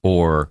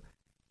 or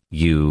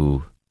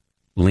you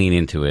lean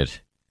into it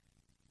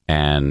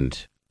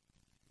and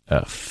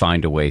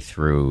find a way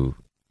through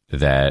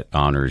that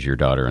honors your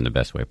daughter in the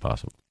best way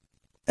possible.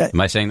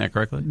 Am I saying that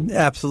correctly?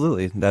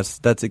 Absolutely.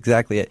 That's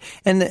exactly it.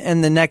 And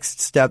the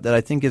next step that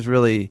I think is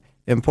really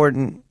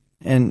important,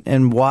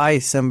 and why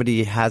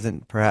somebody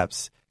hasn't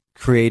perhaps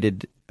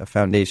created a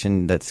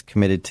foundation that's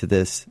committed to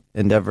this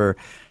endeavor,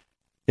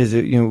 is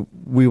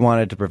we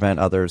wanted to prevent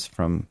others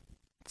from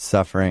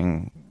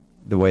suffering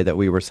the way that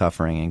we were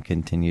suffering and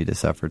continue to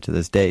suffer to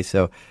this day.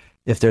 So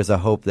if there's a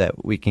hope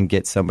that we can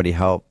get somebody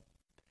help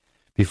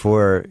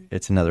before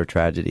it's another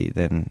tragedy,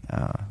 then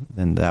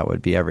that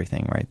would be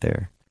everything right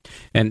there.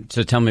 And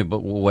so, tell me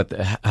about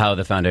how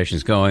the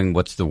foundation's going.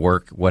 What's the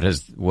work? What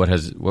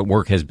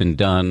work has been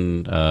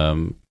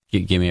done?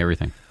 Give me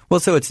everything. Well,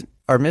 so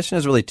our mission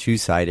is really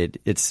two-sided.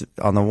 It's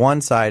on the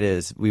one side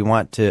is we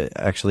want to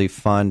actually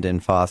fund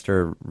and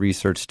foster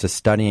research to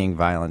studying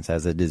violence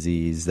as a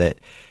disease that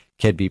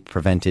can be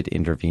prevented,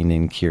 intervened,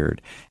 and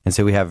cured. And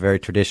so we have very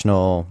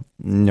traditional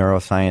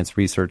neuroscience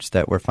research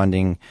that we're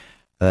funding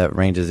that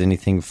ranges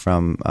anything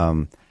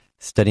from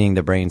studying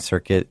the brain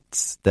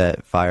circuits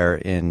that fire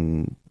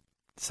in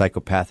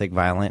psychopathic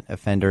violent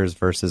offenders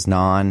versus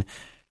non,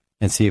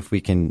 and see if we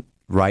can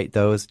right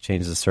those,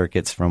 change the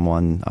circuits from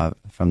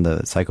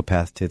the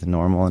psychopath to the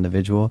normal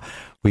individual.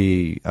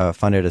 We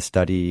funded a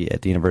study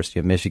at the University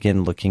of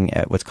Michigan looking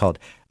at what's called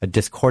a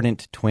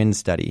discordant twin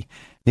study.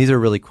 These are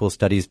really cool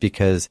studies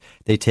because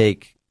they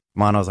take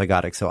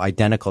monozygotic, so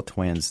identical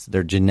twins,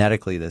 they're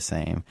genetically the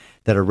same,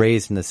 that are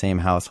raised in the same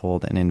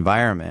household and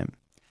environment,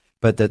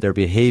 but that their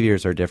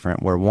behaviors are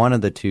different, where one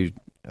of the two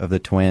of the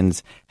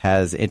twins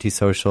has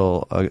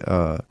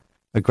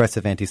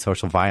aggressive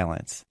antisocial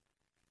violence,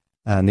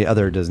 and the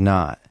other does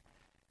not.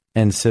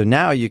 And so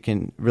now you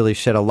can really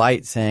shed a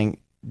light saying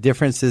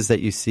differences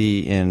that you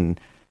see in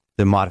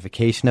the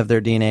modification of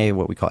their DNA,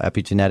 what we call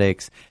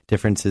epigenetics,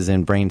 differences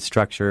in brain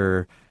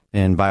structure,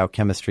 in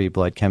biochemistry,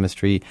 blood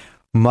chemistry,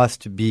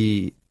 must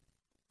be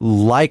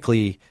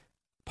likely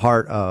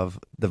part of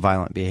the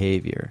violent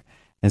behavior.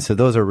 And so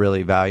those are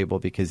really valuable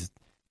because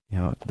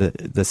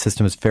the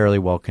system is fairly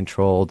well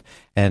controlled,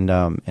 and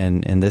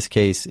in this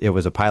case, it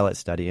was a pilot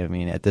study. I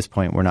mean, at this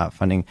point, we're not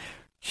funding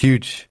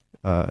huge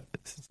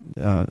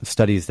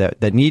studies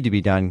that need to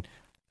be done.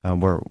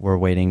 We're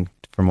waiting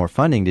for more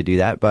funding to do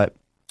that. But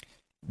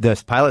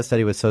this pilot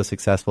study was so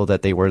successful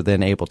that they were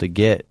then able to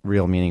get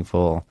real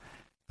meaningful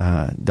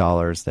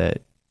dollars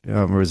that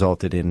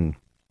resulted in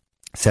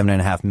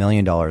 $7.5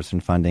 million in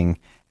funding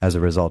as a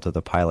result of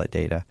the pilot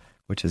data,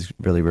 which is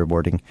really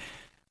rewarding.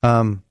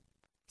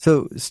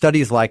 So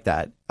studies like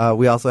that.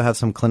 We also have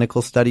some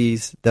clinical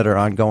studies that are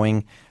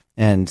ongoing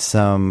and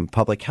some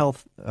public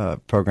health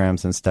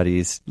programs and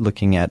studies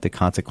looking at the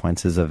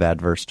consequences of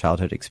adverse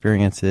childhood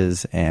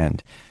experiences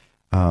and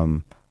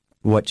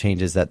what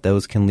changes that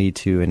those can lead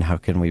to and how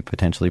can we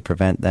potentially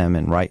prevent them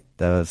and right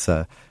those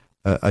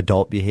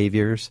adult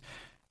behaviors.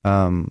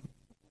 And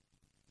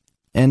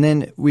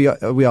then we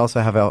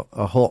also have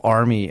a whole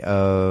army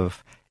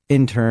of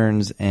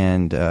interns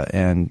and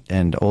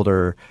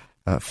older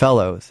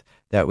fellows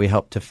that we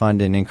help to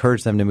fund and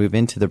encourage them to move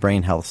into the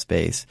brain health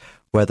space,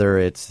 whether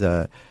it's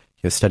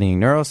studying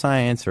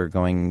neuroscience or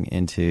going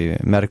into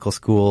medical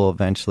school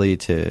eventually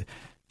to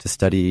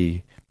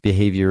study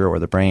behavior or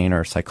the brain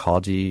or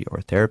psychology or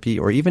therapy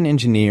or even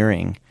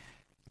engineering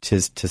to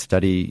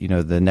study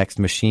the next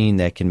machine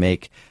that can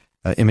make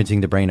imaging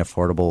the brain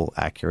affordable,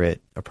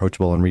 accurate,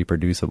 approachable, and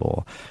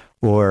reproducible,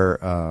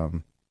 or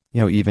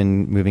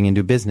even moving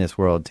into business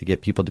world to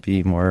get people to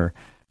be more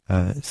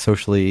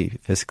socially,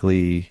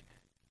 fiscally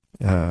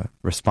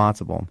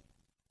responsible.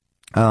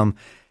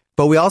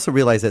 But we also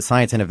realize that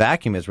science in a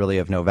vacuum is really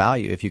of no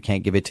value if you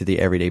can't give it to the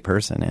everyday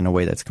person in a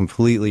way that's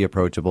completely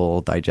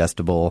approachable,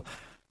 digestible,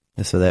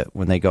 so that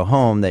when they go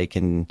home, they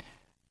can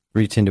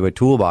reach into a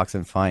toolbox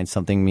and find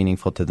something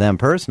meaningful to them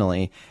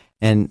personally.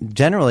 And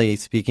generally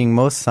speaking,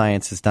 most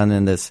science is done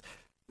in this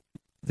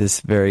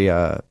very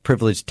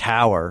privileged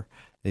tower.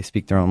 They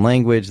speak their own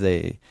language.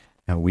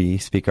 We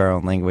speak our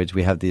own language.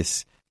 We have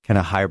this kind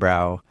of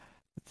highbrow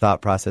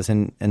thought process,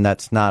 and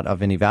that's not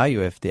of any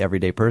value if the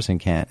everyday person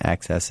can't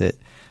access it.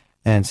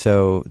 And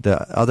so the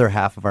other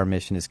half of our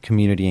mission is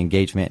community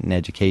engagement and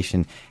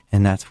education,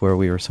 and that's where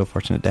we were so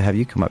fortunate to have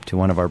you come up to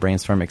one of our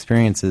brainstorm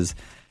experiences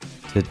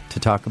to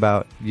talk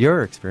about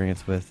your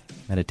experience with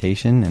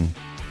meditation and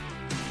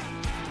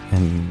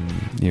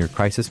your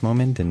crisis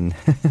moment and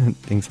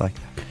things like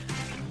that.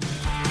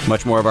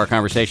 Much more of our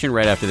conversation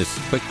right after this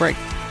quick break.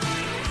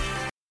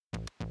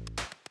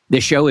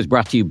 This show is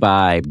brought to you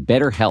by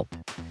BetterHelp.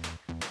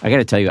 I got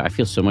to tell you, I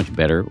feel so much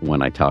better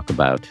when I talk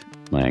about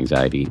my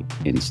anxiety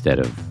instead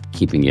of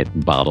keeping it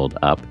bottled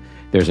up.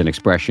 There's an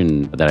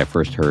expression that I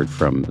first heard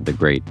from the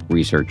great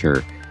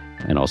researcher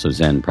and also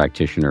Zen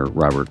practitioner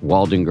Robert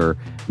Waldinger: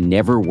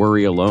 never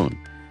worry alone.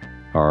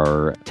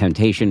 Our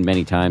temptation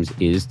many times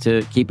is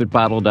to keep it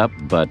bottled up,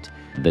 but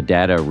the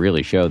data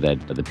really show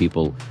that the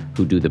people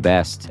who do the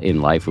best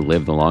in life, who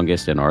live the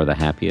longest and are the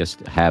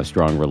happiest, have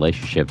strong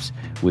relationships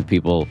with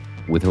people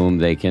with whom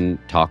they can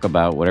talk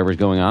about whatever's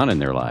going on in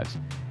their lives.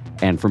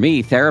 And for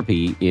me,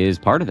 therapy is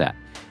part of that.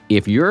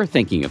 If you're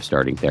thinking of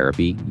starting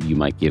therapy, you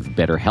might give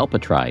BetterHelp a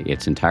try.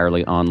 It's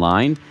entirely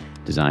online,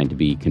 designed to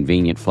be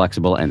convenient,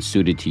 flexible, and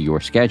suited to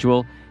your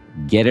schedule.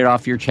 Get it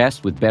off your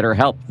chest with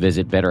BetterHelp.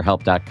 Visit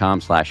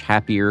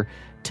BetterHelp.com/happier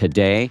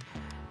today.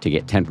 to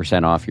get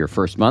 10% off your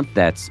first month.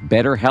 That's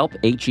BetterHelp,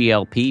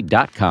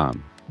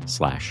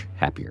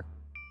 HELP.com/happier.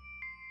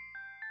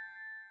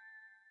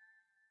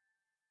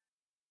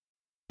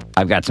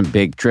 I've got some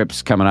big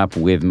trips coming up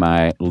with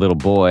my little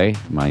boy,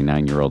 my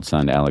 9-year-old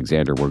son,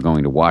 Alexander. We're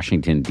going to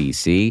Washington,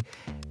 D.C.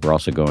 We're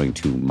also going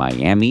to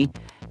Miami.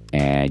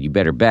 And you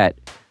better bet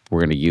we're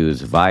going to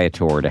use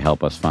Viator to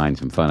help us find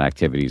some fun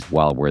activities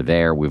while we're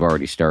there. We've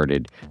already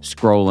started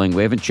scrolling.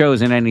 We haven't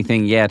chosen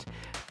anything yet,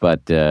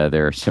 but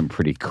there are some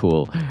pretty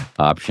cool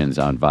options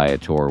on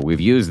Viator.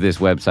 We've used this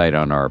website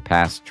on our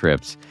past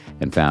trips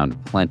and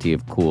found plenty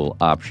of cool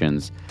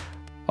options.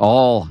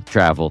 All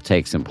travel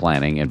takes some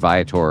planning, and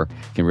Viator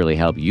can really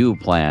help you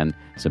plan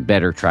some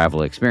better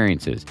travel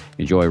experiences.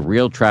 Enjoy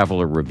real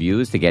traveler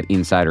reviews to get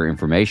insider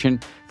information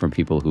from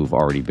people who've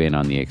already been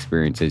on the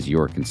experiences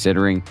you're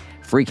considering.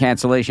 Free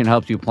cancellation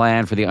helps you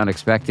plan for the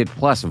unexpected.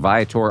 Plus,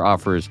 Viator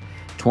offers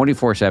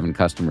 24/7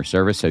 customer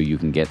service so you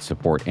can get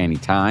support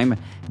anytime.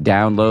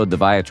 Download the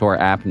Viator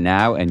app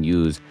now and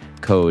use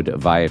code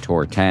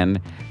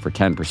Viator10 for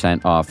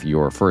 10% off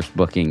your first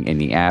booking in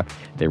the app.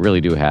 They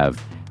really do have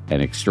an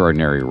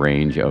extraordinary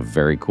range of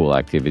very cool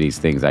activities,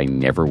 things I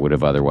never would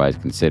have otherwise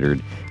considered.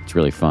 It's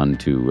really fun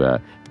to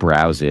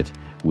browse it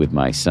with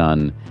my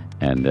son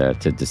and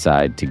to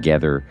decide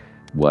together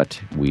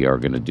what we are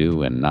going to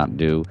do and not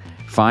do.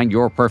 Find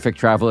your perfect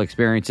travel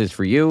experiences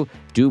for you.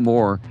 Do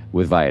more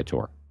with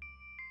Viator.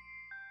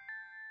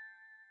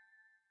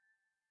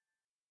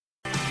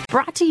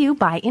 Brought to you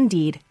by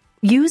Indeed.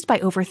 Used by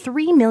over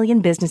 3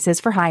 million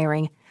businesses for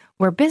hiring.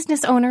 Where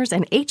business owners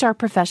and HR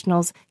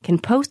professionals can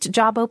post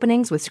job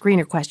openings with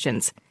screener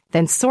questions,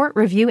 then sort,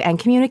 review, and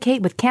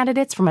communicate with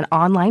candidates from an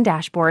online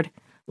dashboard.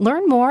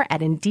 Learn more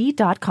at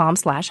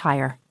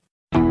Indeed.com/hire.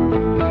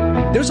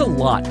 There's a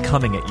lot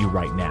coming at you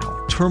right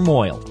now.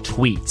 Turmoil,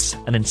 tweets,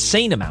 an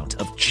insane amount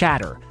of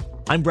chatter.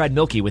 I'm Brad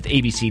Milkey with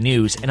ABC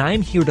News, and I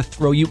am here to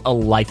throw you a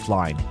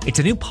lifeline. It's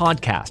a new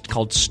podcast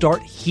called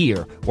Start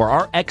Here, where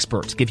our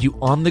experts give you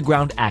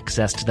on-the-ground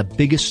access to the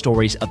biggest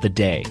stories of the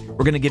day.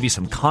 We're going to give you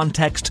some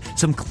context,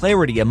 some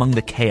clarity among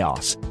the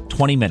chaos.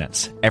 20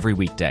 minutes every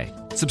weekday.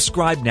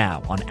 Subscribe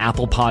now on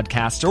Apple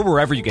Podcasts or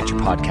wherever you get your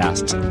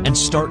podcasts, and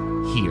start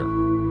here.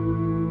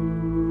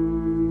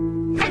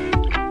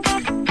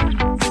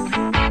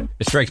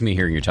 It strikes me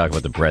hearing you talk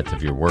about the breadth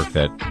of your work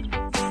that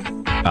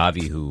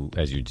Avi, who,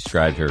 as you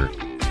described her,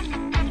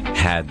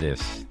 had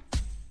this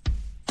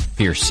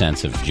fierce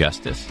sense of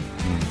justice,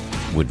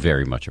 would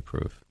very much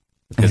approve.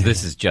 Because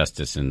this is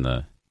justice in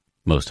the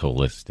most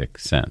holistic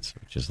sense,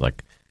 which is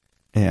like,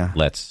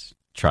 let's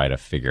try to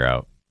figure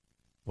out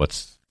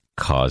what's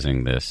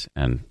causing this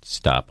and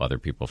stop other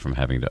people from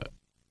having to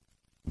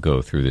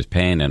go through this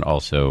pain. And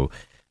also,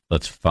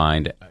 let's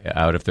find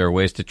out if there are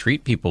ways to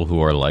treat people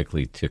who are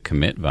likely to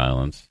commit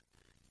violence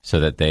so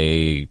that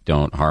they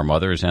don't harm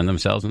others and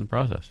themselves in the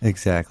process.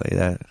 Exactly.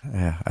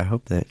 I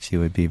hope that she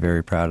would be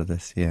very proud of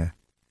this. Yeah.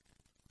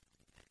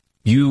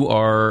 You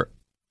are,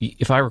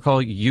 if I recall,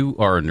 you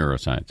are a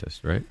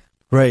neuroscientist, right?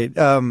 Right.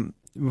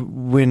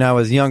 When I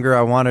was younger,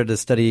 I wanted to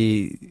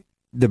study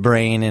the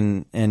brain,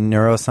 and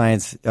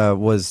neuroscience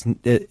was,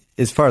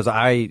 as far as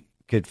I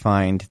could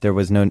find, there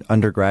was no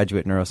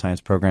undergraduate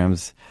neuroscience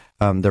programs.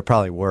 There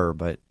probably were,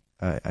 but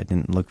I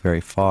didn't look very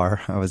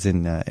far. I was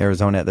in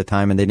Arizona at the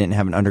time, and they didn't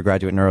have an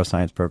undergraduate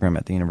neuroscience program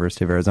at the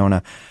University of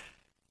Arizona.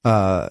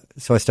 So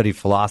I studied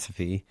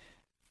philosophy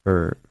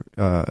for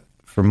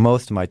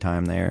most of my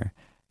time there,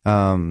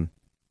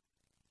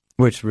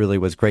 which really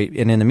was great.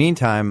 And in the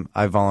meantime,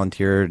 I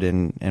volunteered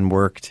and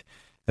worked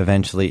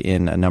eventually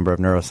in a number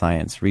of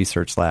neuroscience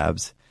research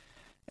labs.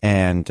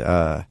 And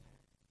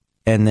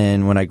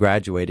then when I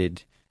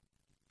graduated,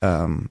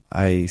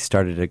 I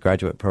started a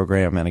graduate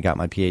program and I got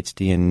my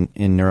PhD in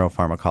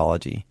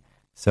neuropharmacology.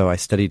 So I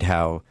studied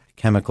how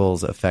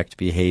chemicals affect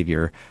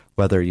behavior,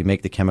 whether you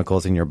make the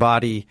chemicals in your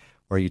body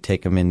or you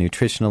take them in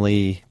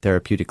nutritionally,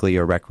 therapeutically,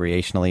 or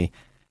recreationally.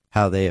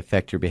 How they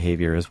affect your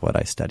behavior is what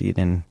I studied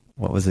and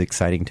what was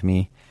exciting to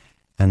me.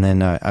 And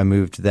then I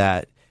moved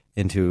that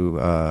into,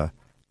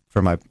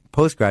 for my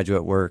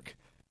postgraduate work,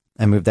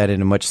 I moved that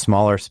into much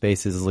smaller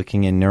spaces,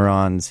 looking in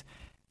neurons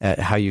at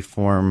how you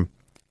form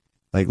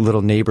like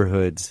little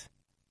neighborhoods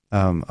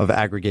of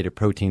aggregated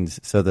proteins,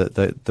 so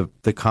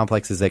the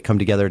complexes that come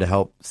together to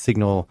help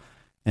signal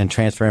and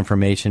transfer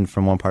information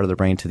from one part of the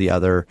brain to the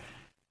other,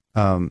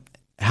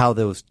 how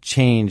those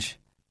change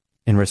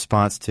in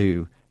response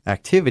to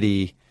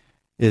activity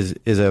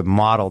is a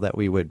model that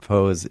we would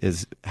pose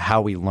is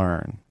how we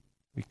learn.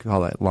 We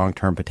call that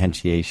long-term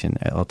potentiation,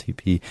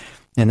 LTP.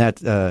 And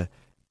that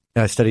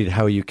I studied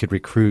how you could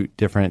recruit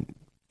different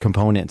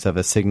components of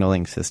a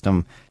signaling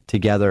system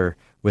together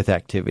with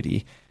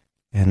activity.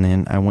 And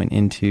then I went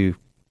into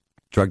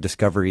drug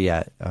discovery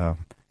at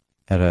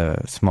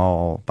a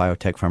small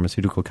biotech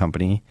pharmaceutical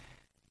company,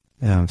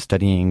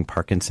 studying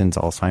Parkinson's,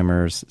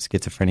 Alzheimer's,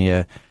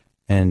 schizophrenia,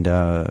 and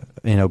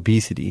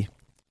obesity.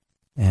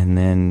 And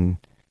then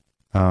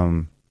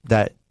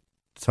that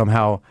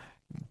somehow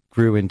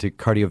grew into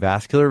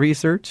cardiovascular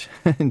research,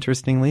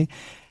 interestingly.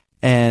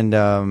 And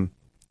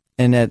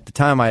at the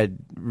time I had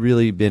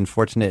really been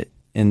fortunate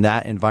in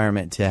that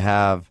environment to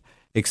have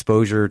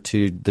exposure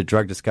to the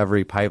drug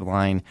discovery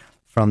pipeline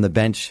from the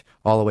bench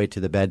all the way to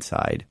the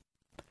bedside,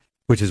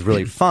 which is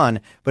really fun,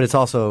 but it's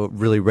also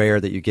really rare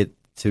that you get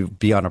to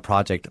be on a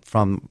project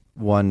from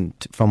one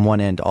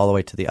end all the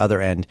way to the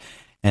other end.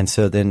 And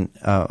so then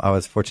I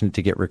was fortunate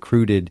to get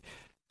recruited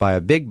by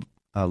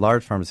a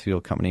large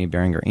pharmaceutical company,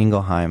 Boehringer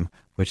Ingelheim,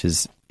 which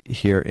is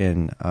here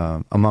in,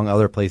 among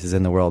other places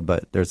in the world,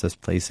 but there's this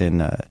place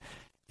in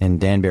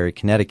Danbury,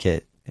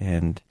 Connecticut,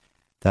 and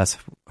that's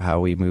how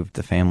we moved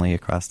the family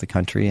across the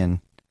country. And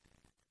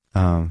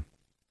then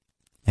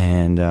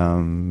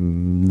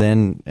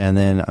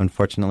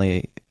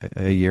unfortunately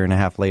a year and a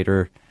half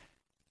later,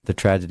 the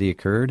tragedy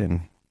occurred,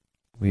 and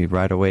we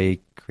right away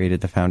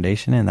created the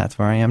foundation, and that's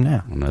where I am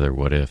now. Another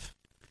what if?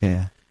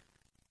 Yeah.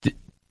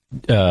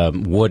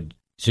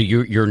 So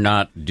you're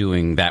not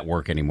doing that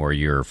work anymore.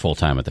 You're full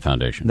time at the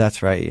foundation.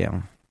 That's right.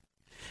 Yeah.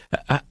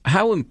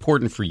 How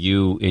important for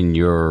you in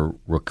your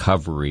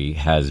recovery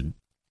has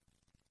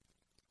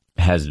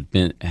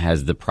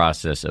the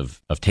process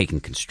of taking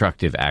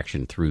constructive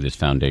action through this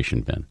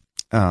foundation been?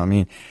 I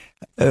mean,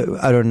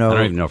 I don't know. I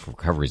don't even know if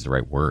recovery is the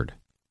right word.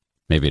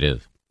 Maybe it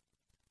is.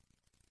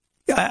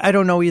 I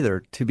don't know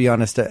either, to be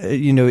honest.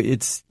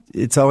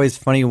 It's always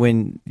funny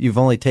when you've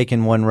only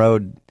taken one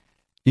road,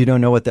 you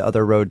don't know what the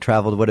other road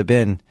traveled would have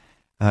been.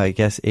 I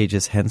guess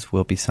ages hence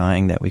we'll be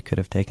sighing that we could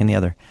have taken the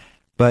other.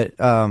 But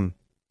I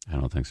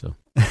don't think so.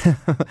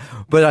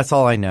 But that's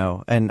all I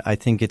know, and I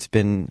think it's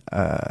been.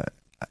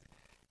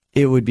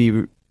 It would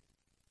be.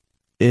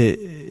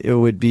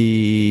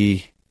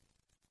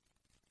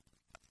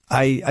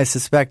 I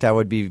suspect I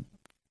would be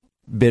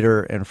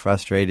bitter and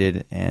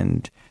frustrated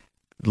and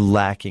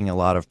lacking a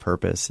lot of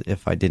purpose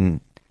if I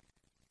didn't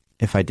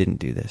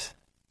do this.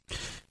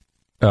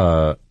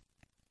 What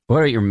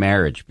about your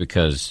marriage?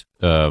 Because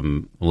a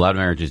lot of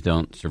marriages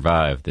don't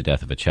survive the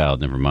death of a child,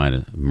 never mind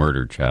a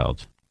murdered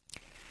child.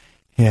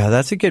 Yeah,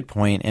 that's a good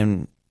point.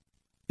 And,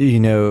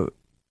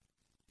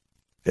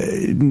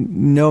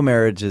 no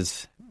marriage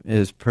is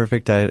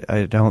perfect,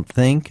 I don't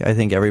think. I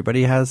think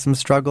everybody has some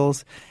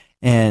struggles.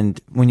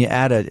 And when you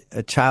add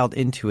a child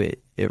into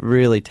it, it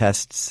really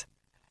tests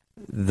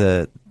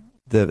the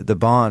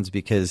bonds,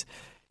 because,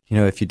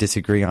 if you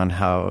disagree on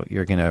how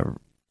you're going to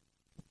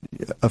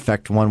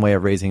affect one way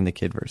of raising the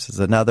kid versus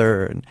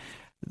another, and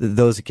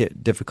those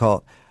get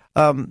difficult.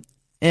 And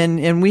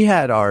we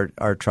had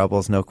our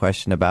troubles, no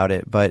question about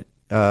it. But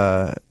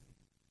I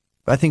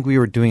think we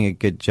were doing a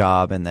good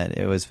job, and that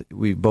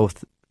we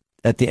both,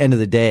 at the end of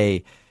the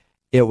day,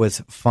 it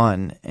was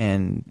fun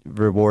and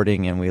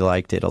rewarding, and we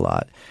liked it a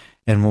lot.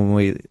 And when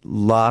we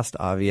lost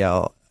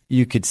Aviel,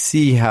 you could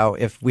see how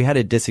if we had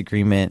a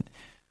disagreement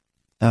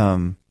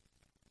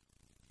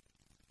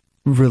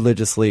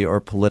religiously or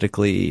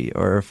politically,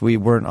 or if we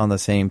weren't on the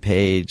same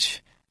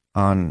page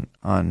on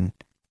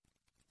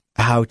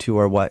how to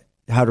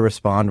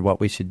respond, what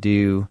we should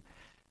do,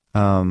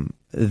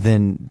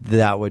 then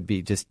that would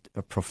be just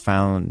a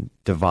profound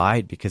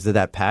divide because of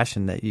that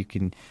passion that you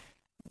can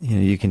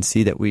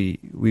see that we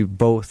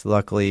both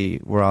luckily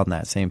were on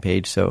that same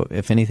page. So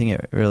if anything,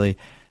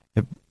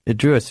 it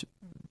drew us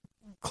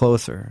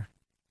closer.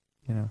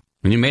 And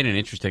you made an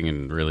interesting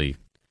and really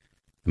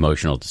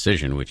emotional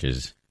decision, which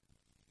is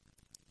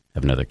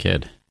have another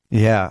kid.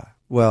 Yeah.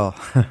 Well,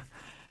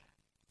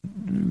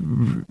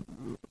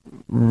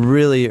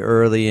 really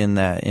early in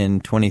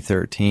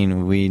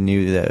 2013, we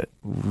knew that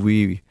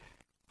we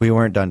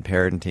weren't done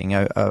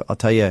parenting. I'll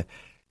tell you,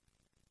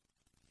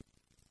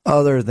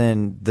 other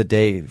than the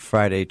day,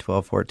 Friday,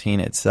 12/14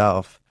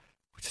 itself,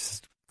 which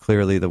is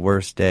clearly the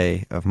worst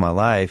day of my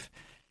life,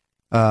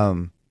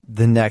 the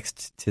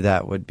next to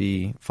that would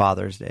be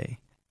Father's Day,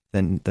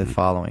 then the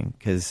following,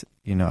 because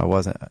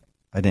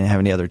I didn't have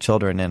any other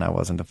children, and I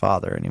wasn't a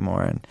father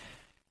anymore, and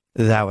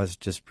that was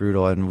just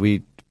brutal. And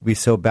we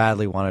so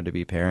badly wanted to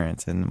be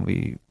parents, and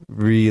we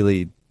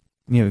really,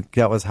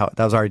 that was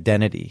our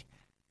identity.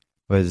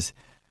 Was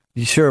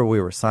sure we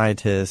were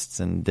scientists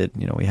and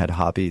we had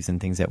hobbies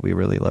and things that we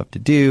really loved to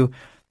do,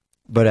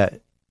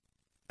 but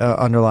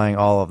underlying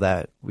all of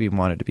that, we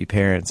wanted to be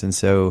parents, and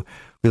so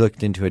we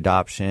looked into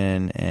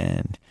adoption,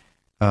 and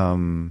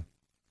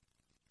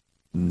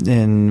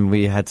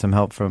we had some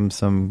help from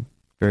some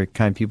very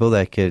kind people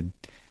that could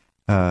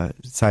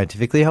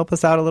scientifically help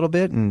us out a little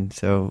bit, and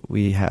so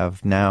we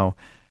have now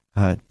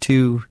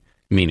two.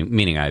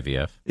 Meaning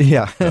IVF.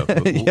 Yeah.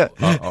 Yeah.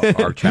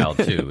 Our child,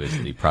 too,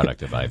 is the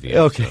product of IVF.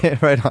 Okay, so.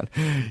 Right on.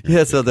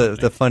 Yeah, so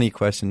the funny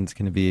question is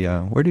going to be,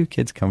 where do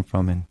kids come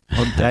from? And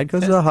Dad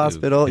goes to the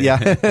hospital.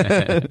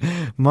 Yeah.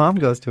 Mom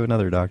goes to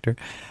another doctor.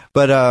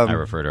 But I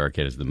refer to our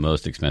kid as the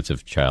most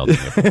expensive child in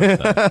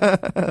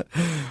the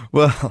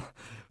Well,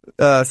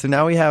 so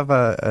now we have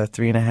a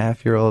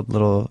 3.5-year-old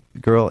little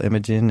girl,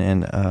 Imogen,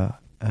 and a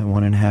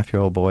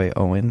 1.5-year-old boy,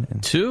 Owen.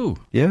 And, two?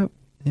 Yep.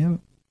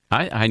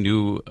 I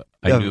knew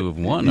of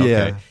one.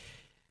 Okay.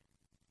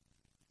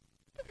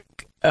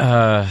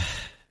 Yeah.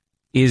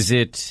 Is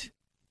it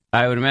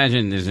I would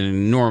imagine there's an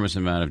enormous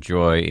amount of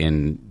joy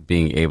in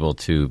being able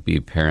to be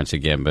parents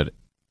again, but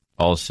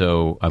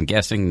also, I'm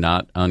guessing,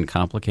 not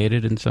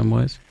uncomplicated in some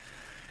ways.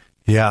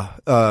 Yeah,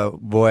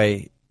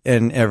 boy,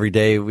 and every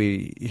day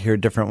we hear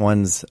different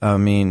ones. I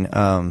mean,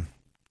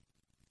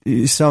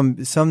 some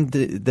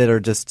that are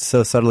just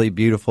so subtly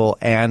beautiful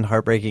and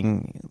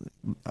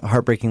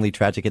heartbreakingly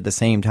tragic at the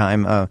same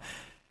time. I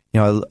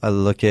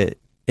look at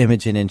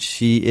Imogen, and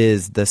she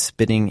is the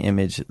spitting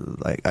image,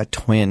 like a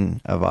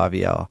twin of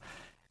Aviel.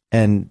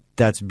 And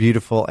that's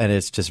beautiful, and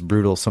it's just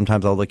brutal.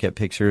 Sometimes I'll look at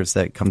pictures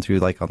that come through,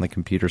 like on the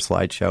computer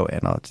slideshow,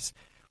 and I'll just,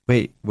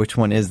 wait, which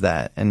one is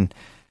that? And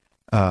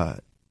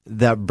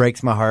that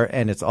breaks my heart,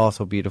 and it's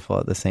also beautiful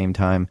at the same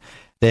time.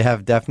 They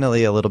have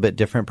definitely a little bit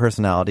different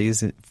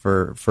personalities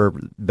for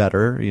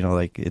better.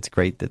 Like it's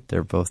great that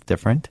they're both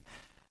different.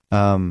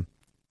 And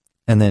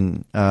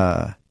then,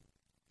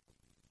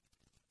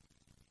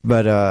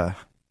 but at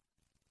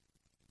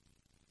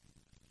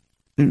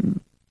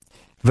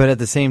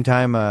the same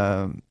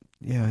time,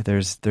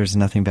 there's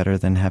nothing better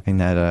than having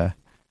that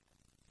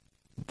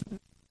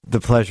the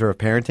pleasure of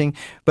parenting.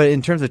 But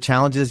in terms of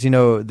challenges,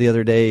 the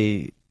other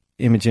day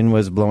Imogen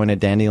was blowing a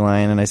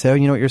dandelion, and I said, "Oh,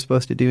 you know what you're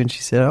supposed to do?" And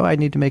she said, "Oh, I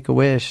need to make a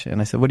wish." And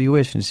I said, "What do you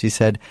wish?" And she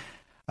said,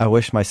 "I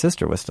wish my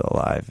sister was still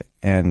alive."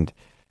 And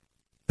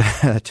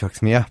that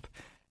chokes me up.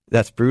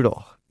 That's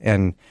brutal.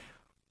 And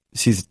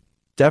she's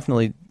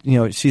definitely,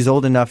 she's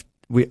old enough.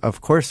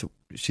 Of course,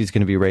 she's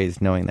going to be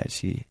raised knowing that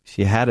she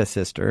had a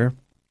sister,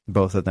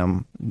 both of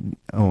them,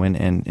 Owen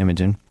and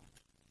Imogen.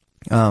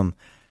 But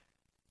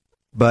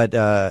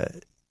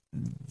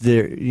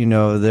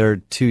they're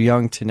too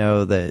young to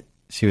know that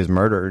she was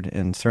murdered,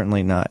 and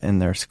certainly not in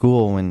their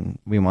school when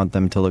we want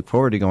them to look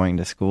forward to going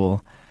to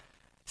school.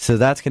 So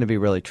that's going to be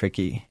really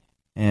tricky.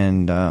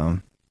 And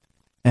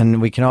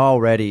we can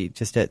already,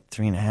 just at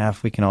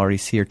 3.5, we can already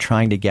see her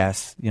trying to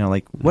guess,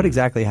 what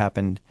exactly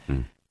happened.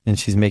 And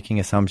she's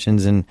making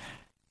assumptions, and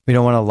we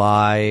don't want to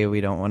lie.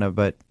 We don't want to,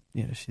 but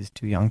she's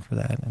too young for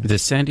that.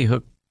 Does Sandy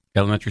Hook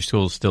Elementary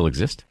School still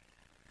exist?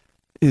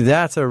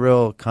 That's a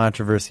real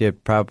controversy I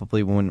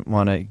probably wouldn't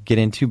want to get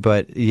into,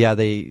 but yeah,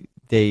 they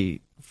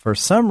for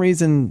some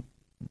reason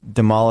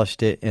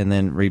demolished it and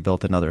then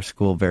rebuilt another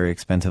school very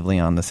expensively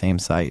on the same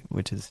site,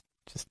 which is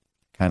just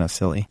kind of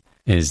silly.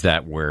 Is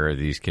that where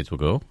these kids will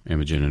go,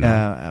 Imogen and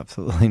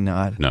absolutely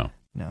not. No,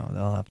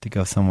 they'll have to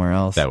go somewhere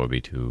else. That would be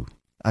too...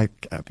 I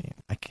mean,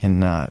 I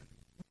cannot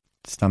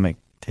stomach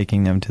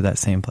taking them to that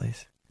same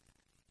place.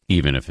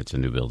 Even if it's a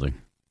new building?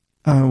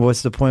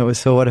 What's the point?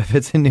 So what if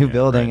it's a new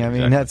building? Right, I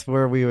mean, exactly. That's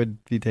where we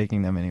would be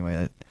taking them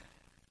anyway.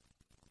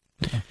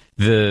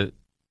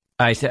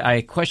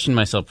 I questioned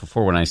myself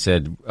before when I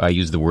said I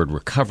used the word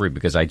recovery,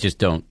 because I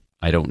don't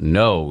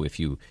know if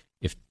you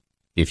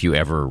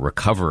ever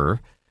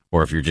recover,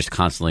 or if you're just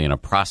constantly in a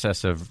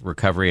process of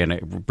recovery. And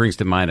it brings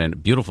to mind a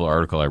beautiful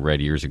article I read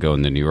years ago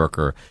in the New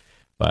Yorker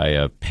by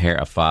a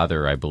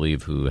father, I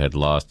believe, who had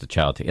lost a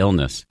child to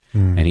illness.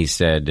 And he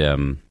said,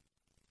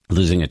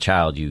 losing a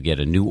child, you get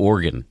a new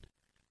organ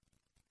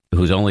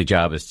whose only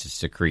job is to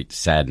secrete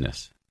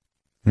sadness.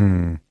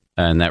 And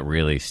that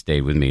really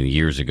stayed with me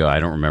years ago. I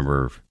don't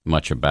remember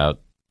much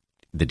about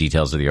the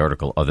details of the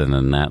article other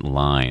than that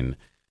line.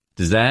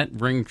 Does that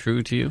ring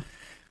true to you?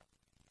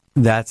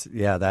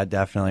 That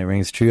definitely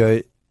rings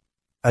true.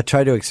 I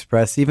try to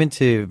express, even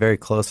to very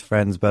close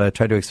friends, but I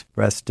try to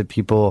express to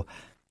people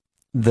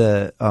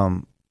the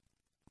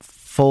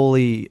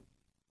fully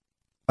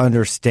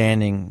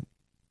understanding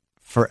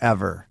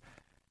forever.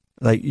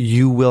 Like,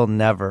 you will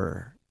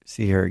never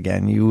see her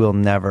again. You will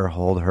never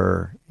hold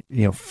her,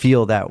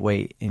 feel that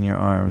weight in your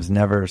arms,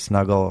 never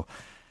snuggle,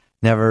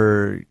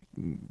 never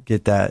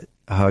get that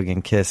hug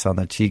and kiss on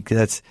the cheek.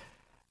 That's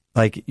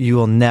like, you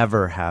will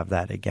never have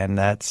that again.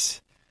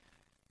 That's,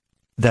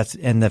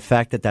 and the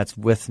fact that that's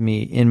with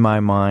me in my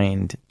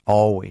mind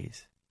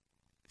always,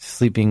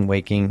 sleeping,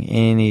 waking,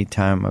 any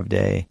time of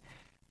day,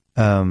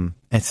 and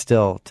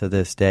still to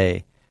this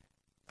day.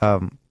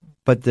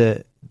 But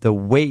the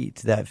weight,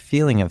 that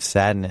feeling of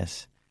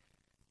sadness,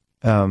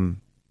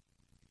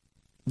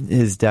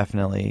 is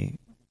definitely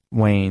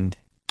waned.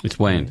 It's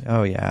waned.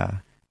 Oh yeah.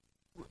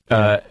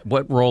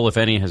 What role, if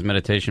any, has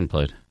meditation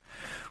played?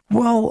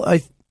 Well,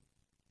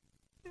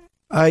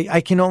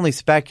 I can only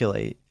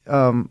speculate.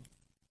 I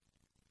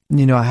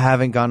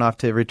haven't gone off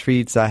to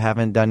retreats. I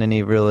haven't done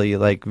any really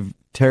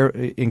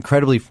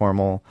incredibly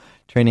formal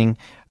training.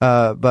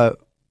 But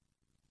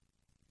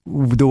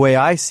the way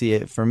I see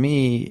it, for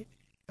me,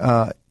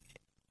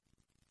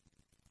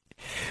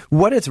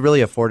 what it's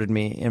really afforded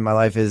me in my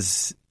life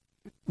is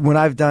when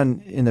I've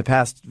done in the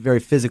past very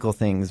physical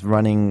things,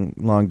 running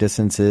long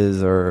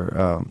distances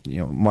or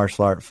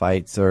martial art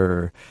fights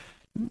or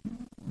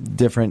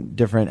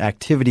different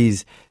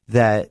activities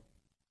that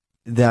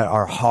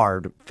are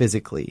hard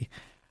physically.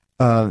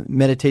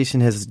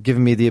 Meditation has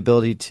given me the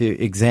ability to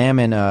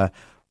examine,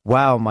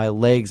 wow, my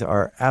legs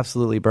are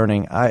absolutely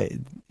burning.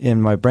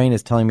 And my brain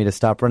is telling me to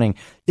stop running.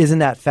 Isn't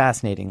that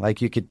fascinating?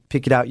 Like, you could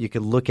pick it out, you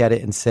could look at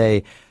it and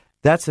say,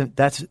 that's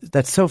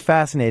so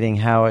fascinating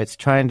how it's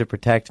trying to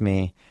protect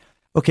me.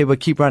 okay, but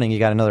keep running. You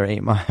got another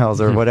 8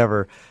 miles or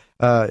whatever.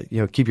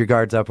 Keep your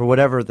guards up or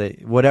whatever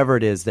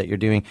it is that you're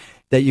doing,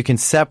 that you can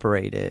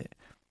separate it.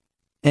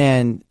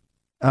 And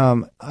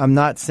I'm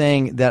not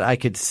saying that I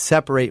could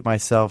separate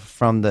myself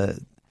from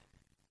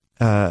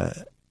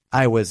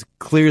I was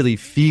clearly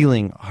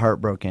feeling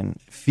heartbroken,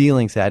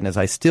 feeling sadness.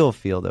 I still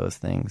feel those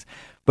things,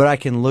 but I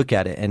can look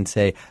at it and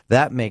say,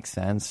 that makes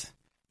sense.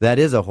 That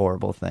is a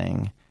horrible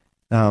thing.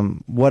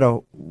 What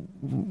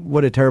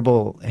a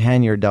terrible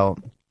hand you're dealt.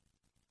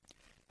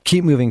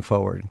 Keep moving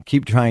forward.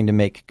 Keep trying to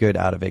make good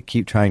out of it.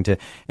 Keep trying to,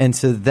 and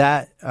so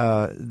that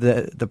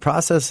the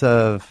process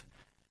of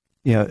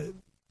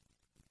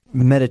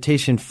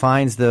meditation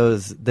finds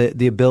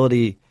the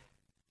ability.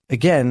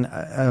 Again,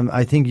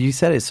 I think you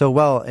said it so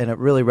well, and it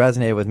really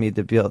resonated with me.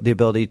 The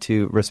ability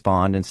to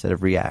respond instead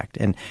of react,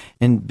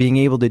 and being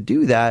able to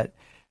do that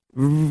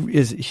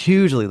is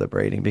hugely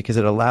liberating because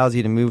it allows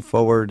you to move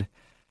forward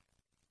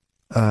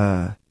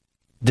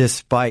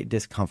despite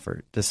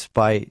discomfort,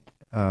 despite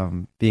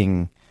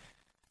being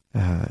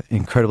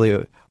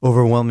incredibly,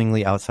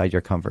 overwhelmingly outside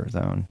your comfort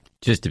zone.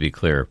 Just to be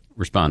clear,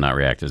 respond, not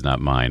react is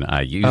not mine.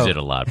 I use it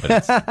a lot, but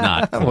it's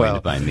not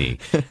coined by me.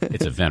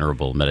 It's a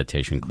venerable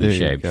meditation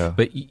cliche.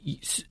 But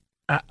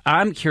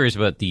I'm curious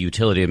about the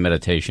utility of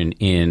meditation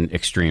in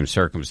extreme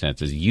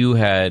circumstances. You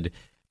had,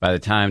 by the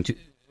time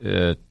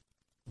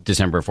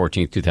December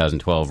 14th,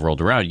 2012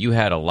 rolled around, you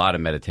had a lot of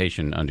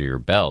meditation under your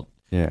belt.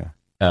 Yeah.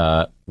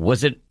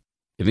 Was it,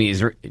 do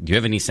you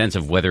have any sense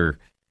of whether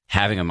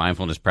having a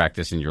mindfulness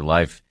practice in your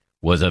life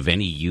was of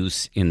any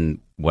use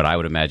in what I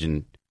would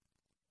imagine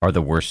are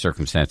the worst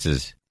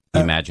circumstances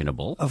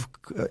imaginable?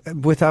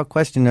 Without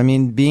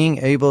question. Being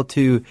able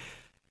to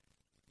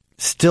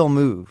still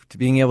move, to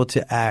being able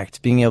to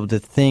act, being able to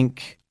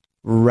think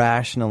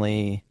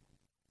rationally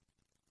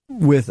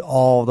with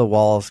all the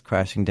walls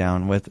crashing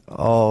down, with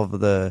all of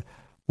the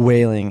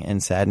wailing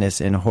and sadness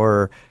and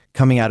horror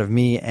coming out of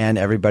me and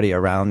everybody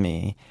around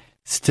me,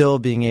 still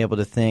being able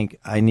to think,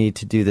 I need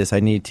to do this, I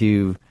need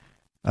to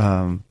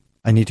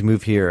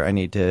move here, I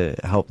need to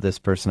help this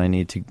person, I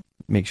need to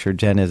make sure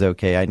Jen is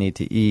okay, I need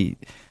to eat,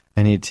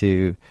 I need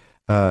to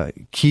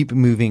keep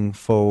moving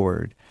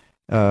forward.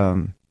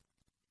 That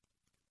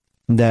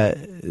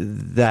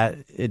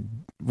it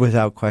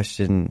without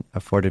question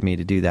afforded me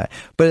to do that.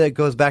 But it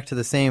goes back to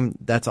the same,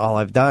 that's all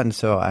I've done,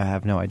 so I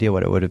have no idea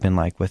what it would have been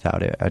like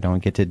without it. I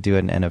don't get to do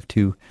an N of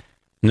 2.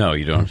 No,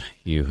 you don't.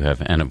 You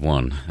have N of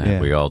 1. Yeah.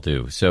 We all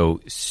do. So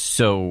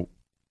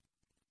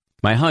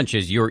my hunch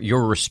is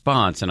your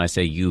response, and I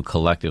say you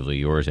collectively,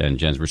 yours and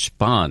Jen's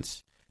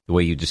response, the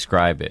way you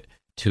describe it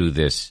to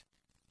this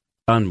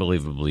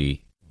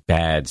unbelievably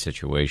bad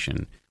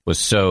situation was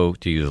so,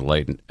 to use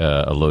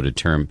a loaded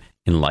term,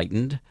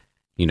 enlightened,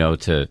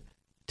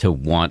 to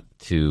want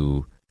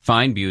to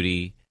find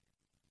beauty,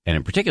 and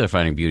in particular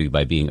finding beauty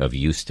by being of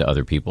use to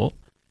other people.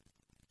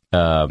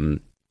 I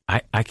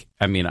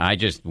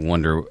just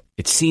wonder,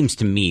 it seems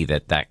to me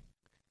that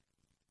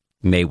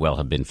may well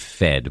have been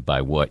fed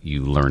by what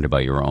you learned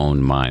about your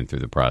own mind through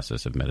the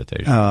process of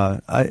meditation.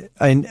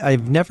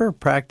 I've never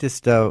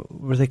practiced, what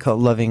do they call it,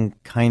 loving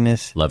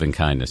kindness? Loving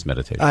kindness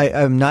meditation.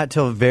 I'm not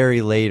till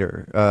very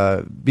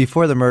later,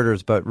 before the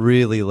murders, but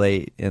really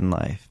late in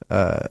life.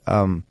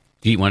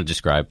 Do you want to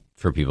describe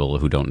for people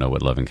who don't know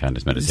what loving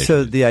kindness meditation so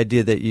is? The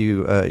idea that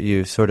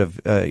you sort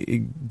of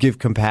give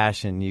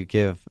compassion,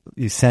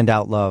 you send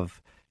out love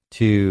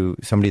to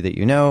somebody that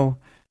you know,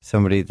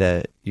 somebody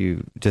that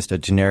just a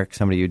generic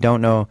somebody you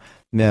don't know,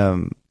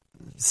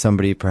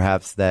 somebody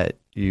perhaps that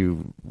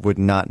you would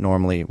not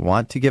normally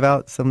want to give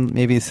out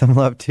maybe some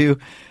love to,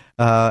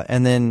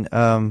 and then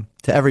to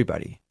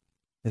everybody.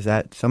 Does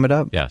that sum it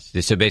up? Yes.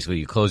 So basically,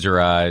 you close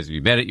your eyes,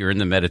 you're in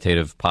the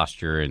meditative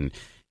posture, and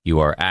you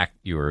are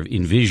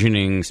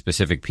envisioning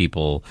specific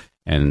people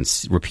and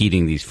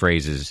repeating these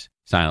phrases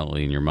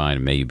silently in your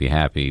mind. May you be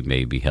happy, may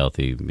you be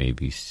healthy, may you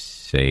be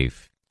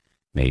safe,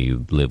 may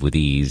you live with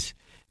ease,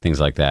 things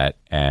like that.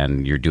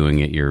 And you're doing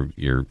it,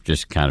 you're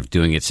just kind of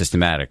doing it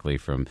systematically,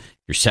 from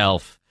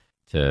yourself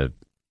to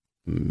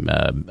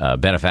a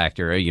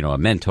benefactor, a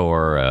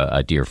mentor,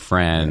 a dear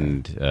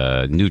friend,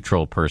 a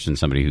neutral person,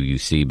 somebody who you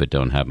see but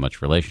don't have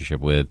much relationship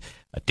with,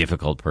 a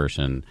difficult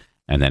person,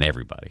 and then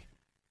everybody.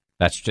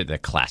 That's the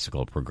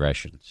classical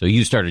progression. So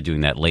you started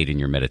doing that late in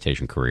your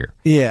meditation career.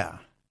 Yeah.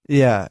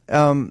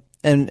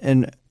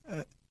 And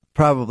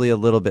probably a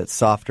little bit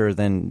softer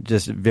than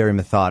just very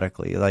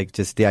methodically, like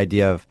just the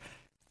idea of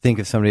think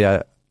of somebody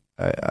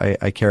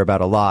I care about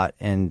a lot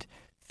and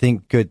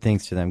think good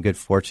things to them, good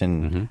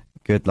fortune,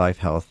 good life,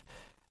 health.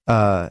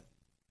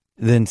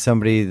 Then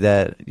somebody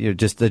that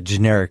just a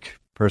generic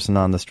person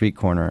on the street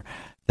corner,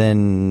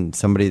 then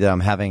somebody that I'm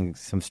having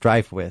some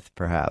strife with,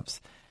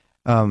 perhaps.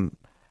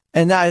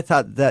 And I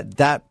thought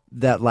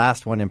that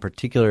last one in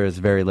particular is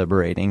very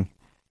liberating,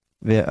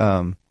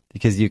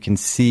 because you can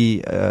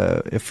see,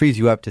 it frees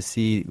you up to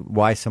see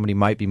why somebody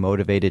might be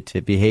motivated to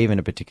behave in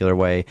a particular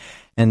way,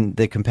 and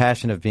the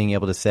compassion of being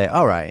able to say,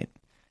 all right,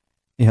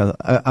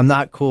 I'm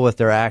not cool with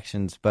their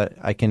actions, but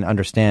I can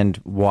understand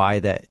why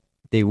that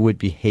they would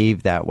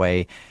behave that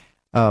way.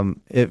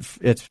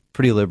 It's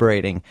pretty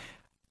liberating.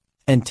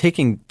 And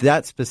taking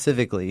that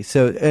specifically,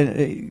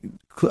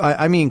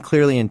 I mean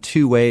clearly in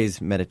two ways,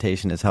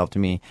 meditation has helped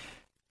me.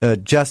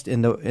 Just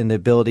in the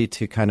ability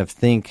to kind of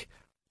think,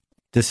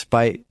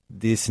 despite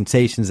the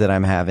sensations that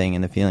I'm having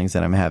and the feelings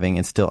that I'm having,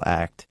 and still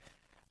act.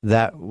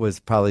 That was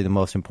probably the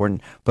most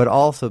important. But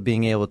also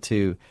being able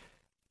to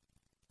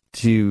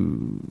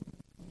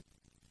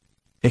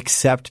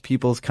accept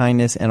people's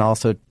kindness, and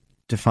also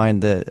to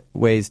find the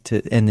ways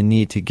to and the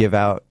need to give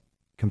out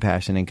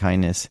compassion and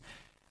kindness.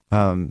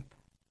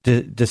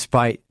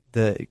 Despite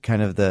the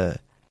kind of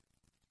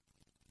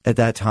at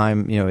that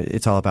time,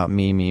 it's all about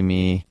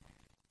me,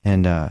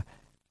 and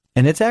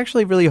it's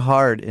actually really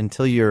hard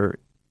until you're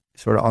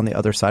sort of on the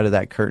other side of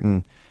that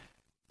curtain.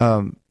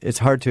 It's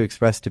hard to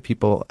express to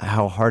people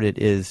how hard it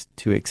is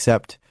to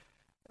accept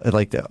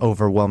like the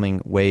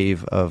overwhelming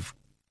wave of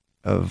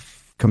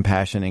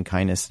compassion and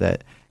kindness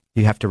that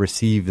you have to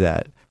receive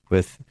that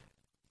with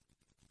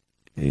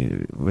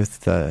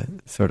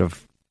sort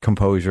of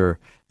composure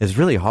is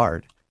really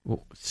hard.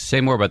 Well,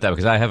 say more about that,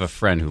 because I have a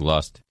friend who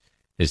lost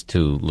his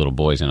two little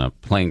boys in a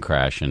plane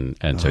crash, and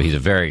so he's a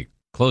very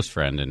close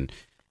friend, and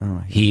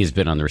he has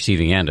been on the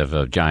receiving end of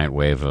a giant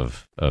wave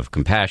of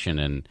compassion,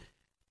 and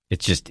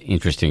it's just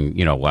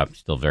interesting. I'm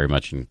still very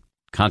much in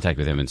contact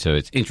with him, and so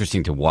it's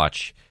interesting to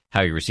watch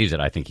how he receives it.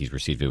 I think he's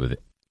received it with,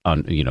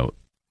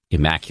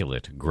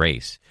 immaculate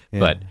grace,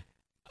 but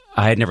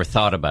I had never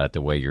thought about it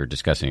the way you're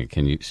discussing it.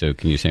 Can you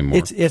say more?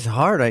 It's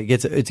hard.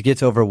 It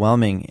gets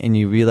overwhelming, and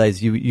you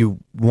realize you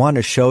want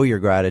to show your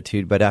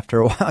gratitude, but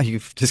after a while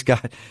you've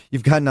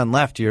got none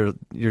left. You're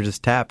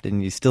just tapped,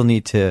 and you still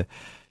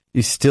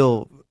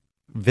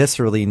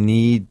viscerally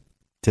need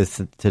to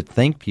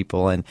thank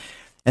people, and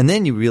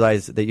then you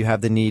realize that you have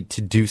the need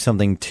to do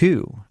something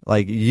too.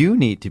 Like you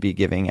need to be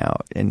giving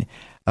out, and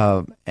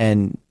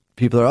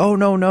people are, oh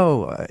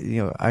no,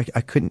 I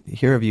couldn't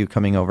hear of you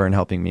coming over and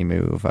helping me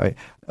move.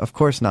 Of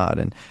course not.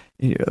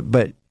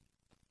 But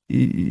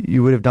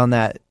you would have done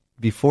that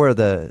before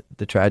the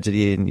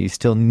tragedy, and you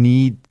still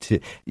need to.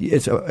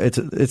 It's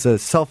a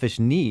selfish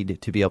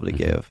need to be able to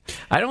give.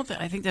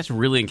 I think that's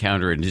really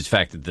counterintuitive. In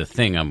fact,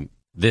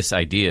 this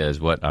idea is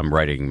what I'm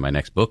writing my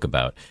next book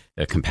about: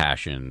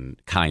 compassion,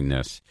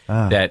 kindness.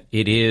 That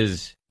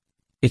it's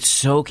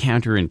so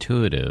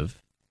counterintuitive.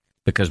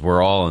 Because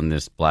we're all in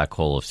this black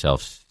hole of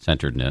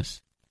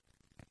self-centeredness.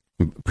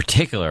 In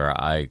particular,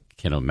 I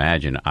can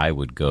imagine I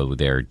would go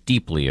there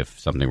deeply if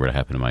something were to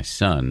happen to my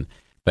son.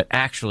 But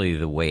actually,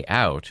 the way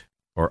out,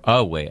 or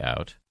a way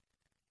out,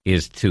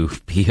 is to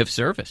be of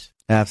service.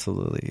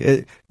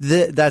 Absolutely.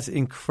 That's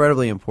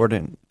incredibly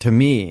important to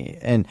me.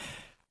 And,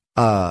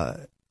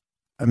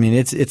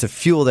 it's a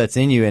fuel that's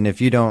in you. And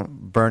if you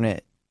don't burn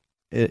it,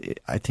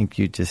 I think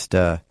you just...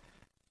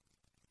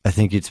 I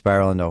think you'd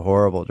spiral into a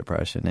horrible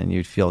depression, and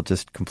you'd feel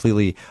just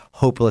completely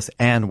hopeless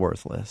and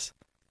worthless.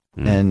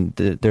 And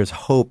there's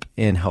hope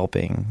in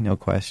helping, no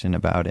question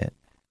about it.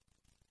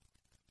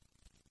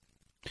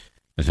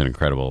 It's an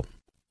incredible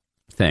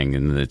thing,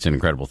 and it's an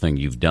incredible thing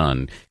you've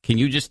done. Can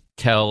you just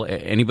tell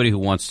anybody who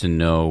wants to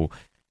know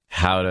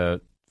how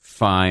to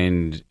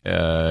find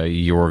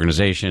your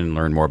organization,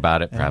 learn more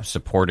about it, perhaps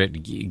support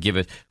it, give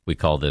it? We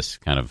call this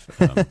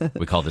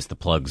the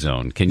plug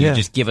zone. Can you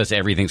just give us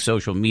everything?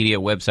 Social media,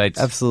 websites?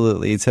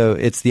 Absolutely. So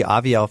it's the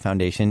Avielle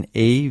Foundation,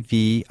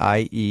 AVIELLE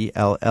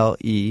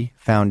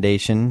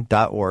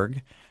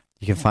Foundation.org.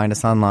 You can find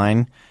us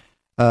online.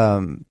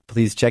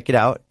 Please check it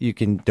out. You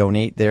can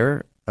donate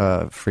there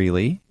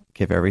freely,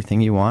 give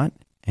everything you want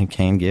and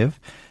can give.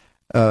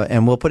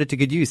 And we'll put it to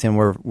good use, and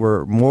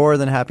we're more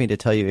than happy to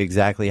tell you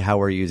exactly how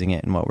we're using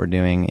it and what we're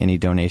doing, any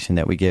donation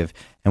that we give.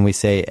 And we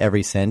say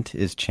every cent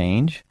is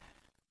change,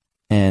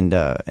 and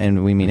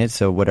we mean it.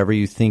 So whatever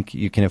you think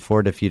you can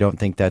afford, if you don't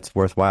think that's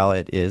worthwhile,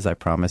 it is, I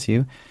promise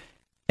you.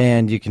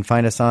 And you can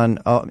find us on,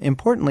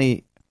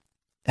 importantly,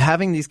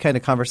 having these kind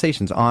of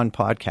conversations on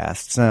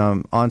podcasts,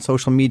 on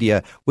social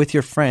media, with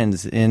your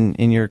friends,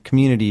 in your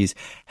communities,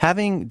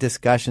 having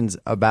discussions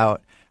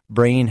about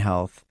brain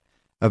health,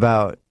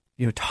 about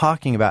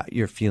talking about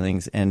your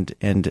feelings and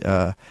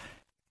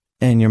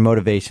your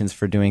motivations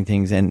for doing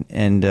things, and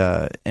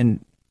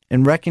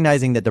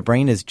recognizing that the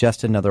brain is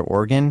just another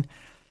organ.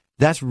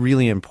 That's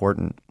really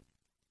important.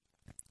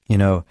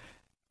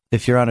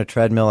 If you're on a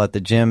treadmill at the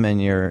gym and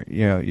you're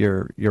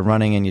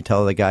running, and you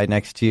tell the guy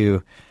next to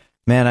you,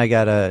 man,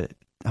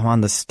 I'm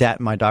on the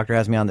statin. My doctor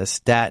has me on this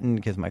statin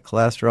because my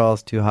cholesterol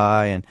is too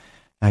high, and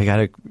I got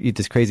to eat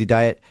this crazy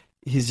diet.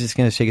 He's just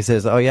going to shake his head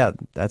and say, oh, yeah,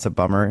 that's a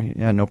bummer.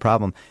 Yeah, no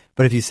problem.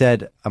 But if you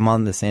said, I'm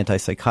on this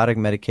antipsychotic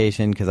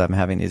medication because I'm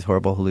having these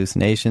horrible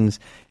hallucinations,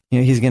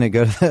 he's going to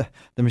go to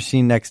the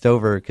machine next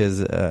over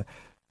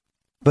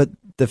but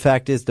the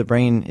fact is, the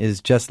brain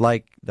is just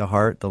like the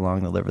heart, the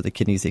lung, the liver, the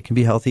kidneys. It can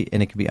be healthy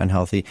and it can be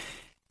unhealthy.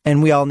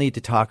 And we all need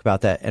to talk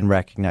about that and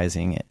recognize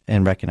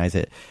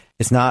it.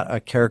 It's not a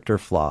character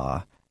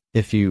flaw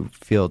if you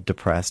feel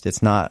depressed.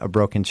 It's not a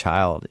broken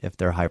child if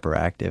they're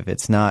hyperactive.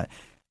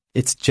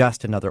 It's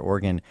just another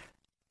organ.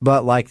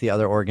 But like the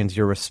other organs,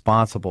 you're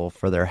responsible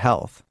for their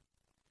health.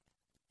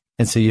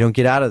 And so you don't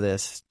get out of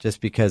this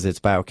just because it's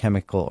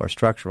biochemical or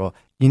structural.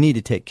 You need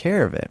to take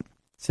care of it.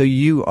 So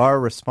you are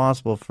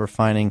responsible for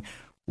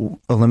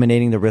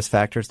eliminating the risk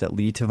factors that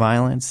lead to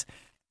violence,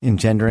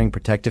 engendering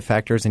protective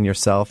factors in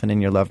yourself and in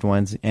your loved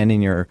ones and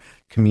in your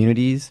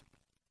communities.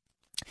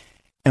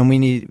 And we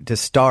need to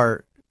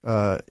start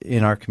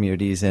in our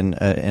communities. And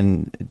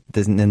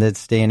in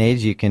this day and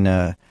age, you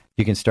can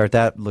start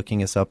that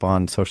looking us up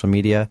on social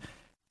media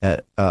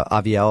at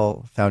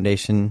Aviel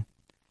Foundation,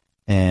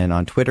 and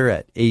on Twitter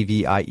at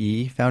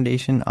AVIE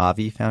Foundation,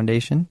 Avi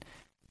Foundation.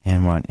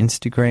 And we're on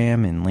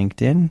Instagram and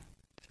LinkedIn,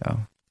 so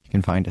you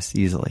can find us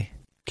easily.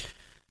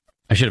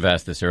 I should have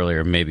asked this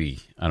earlier. Maybe,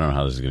 I don't know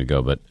how this is going to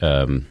go, but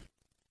we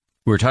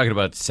were talking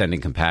about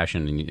sending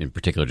compassion, in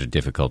particular to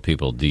difficult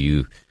people. Do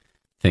you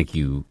think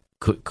you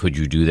could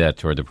you do that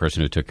toward the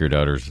person who took your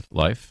daughter's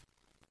life?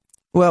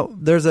 Well,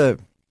 there's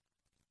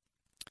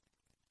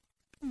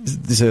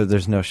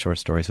no short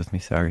stories with me.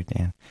 Sorry,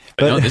 Dan.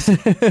 But no,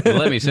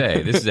 let me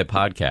say, this is a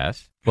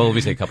podcast. Well, let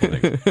me say a couple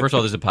of things. First of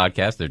all, this is a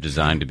podcast. They're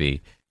designed to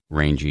be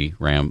rangy,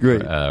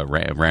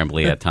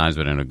 rambly at times,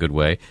 but in a good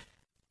way.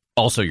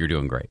 Also, you're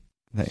doing great.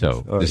 Thanks.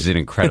 So this is an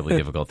incredibly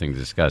difficult thing to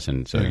discuss,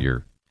 and so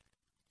you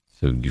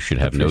should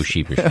have no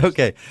sheepishness.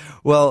 Okay.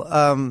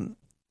 Well,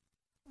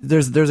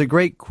 there's a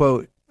great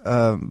quote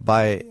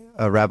by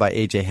Rabbi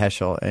A.J.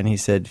 Heschel, and he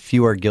said,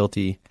 "Few are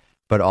guilty,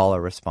 but all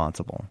are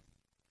responsible."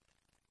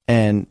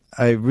 And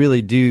I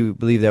really do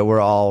believe that we're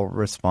all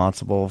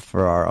responsible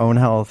for our own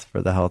health,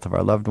 for the health of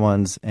our loved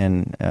ones,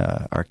 and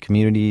our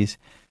communities.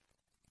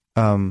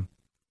 So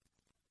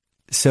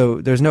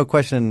there's no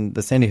question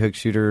the Sandy Hook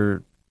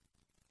shooter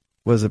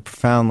was a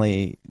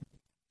profoundly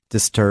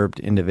disturbed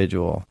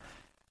individual.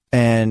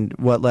 And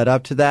what led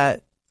up to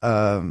that,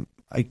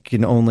 I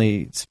can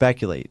only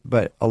speculate.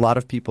 But a lot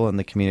of people in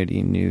the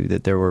community knew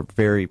that there were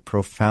very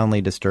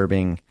profoundly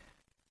disturbing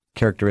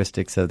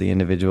characteristics of the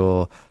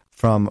individual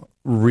from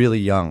really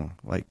young,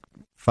 like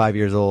 5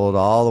 years old,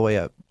 all the way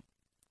up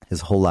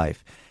his whole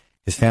life.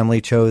 His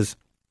family chose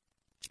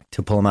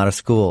to pull him out of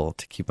school,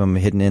 to keep him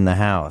hidden in the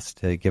house,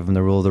 to give him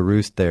the rule of the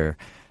roost there,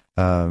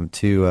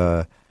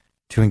 to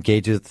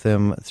engage with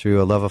him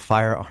through a love of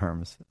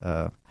firearms.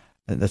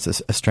 That's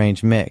a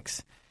strange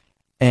mix.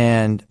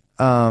 And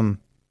at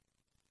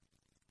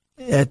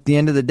the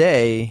end of the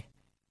day,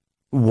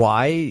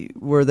 why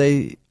were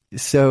they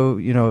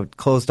so,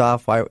 closed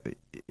off? Why?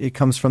 It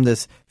comes from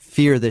this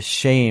fear, this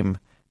shame,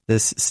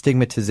 this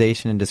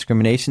stigmatization and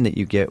discrimination that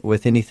you get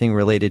with anything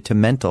related to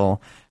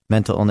mental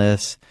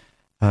illness,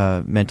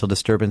 mental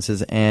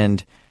disturbances.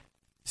 And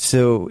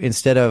so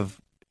instead of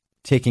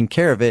taking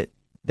care of it,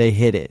 they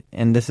hid it.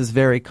 And this is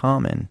very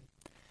common.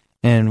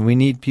 And we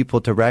need people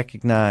to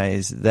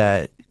recognize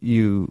that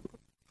you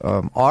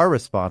are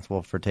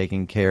responsible for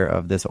taking care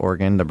of this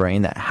organ, the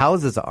brain, that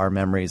houses our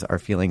memories, our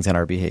feelings, and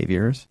our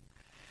behaviors.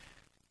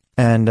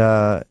 And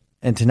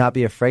to not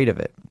be afraid of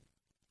it,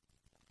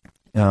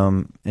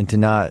 and to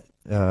not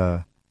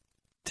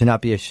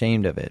be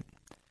ashamed of it.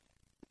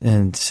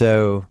 And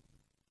so,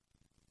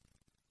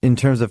 in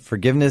terms of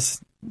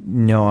forgiveness,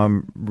 no,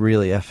 I'm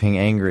really effing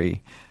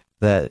angry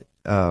that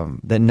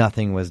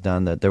nothing was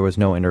done, that there was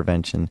no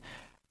intervention.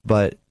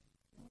 But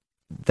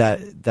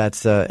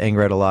that's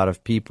anger at a lot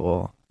of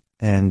people,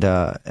 and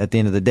at the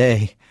end of the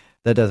day,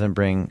 that doesn't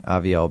bring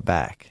Aviel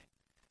back.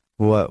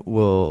 What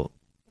will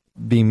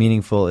be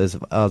meaningful is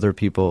if other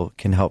people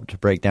can help to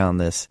break down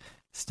this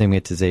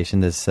stigmatization,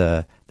 this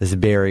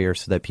barrier,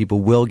 so that people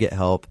will get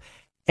help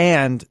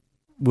and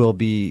will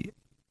be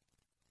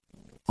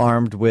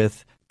armed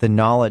with the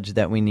knowledge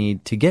that we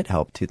need to get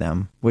help to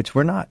them, which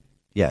we're not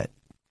yet.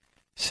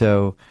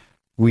 So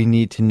we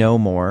need to know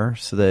more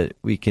so that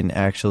we can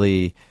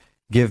actually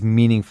give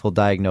meaningful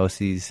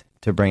diagnoses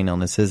to brain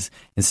illnesses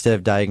instead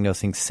of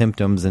diagnosing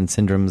symptoms and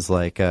syndromes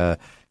like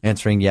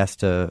answering yes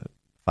to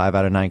 5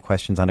 out of 9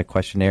 questions on a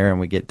questionnaire, and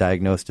we get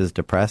diagnosed as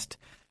depressed.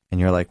 And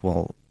you're like,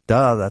 well,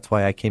 duh, that's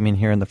why I came in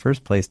here in the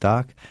first place,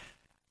 doc.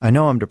 I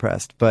know I'm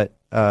depressed. But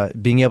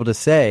being able to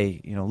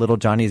say, little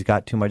Johnny's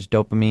got too much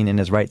dopamine in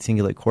his right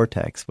cingulate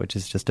cortex, which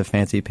is just a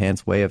fancy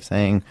pants way of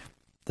saying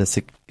this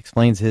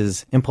explains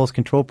his impulse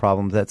control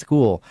problems at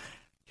school.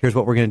 Here's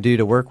what we're going to do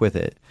to work with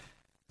it.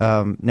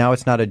 Now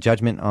it's not a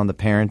judgment on the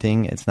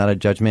parenting. It's not a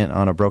judgment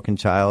on a broken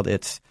child.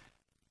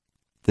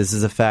 This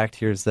is a fact.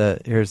 Here's the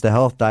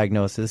health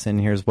diagnosis,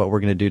 and here's what we're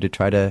going to do to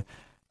try to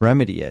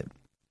remedy it.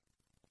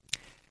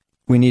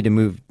 We need to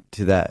move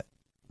to that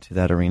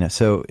arena.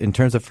 So in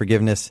terms of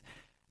forgiveness,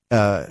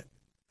 I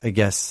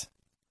guess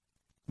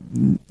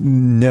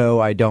no,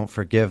 I don't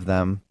forgive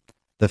them,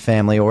 the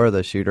family or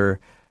the shooter,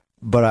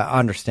 but I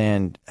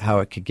understand how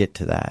it could get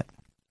to that,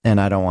 and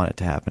I don't want it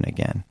to happen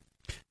again.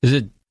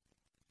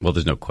 Well,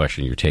 there's no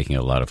question you're taking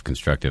a lot of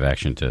constructive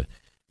action to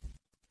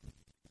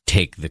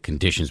take the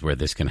conditions where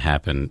this can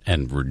happen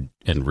and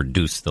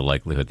reduce the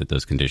likelihood that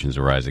those conditions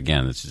arise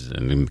again. This is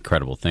an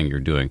incredible thing you're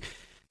doing.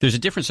 There's a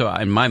difference,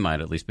 in my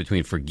mind at least,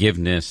 between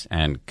forgiveness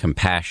and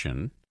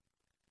compassion.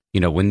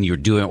 when you're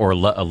doing, or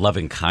a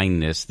loving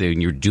kindness, then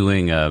you're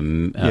doing a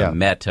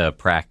metta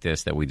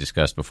practice that we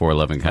discussed before,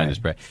 loving kindness.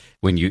 Right.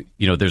 When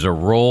there's a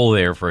role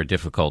there for a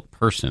difficult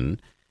person,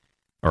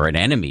 or an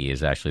enemy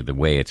is actually the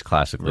way it's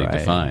classically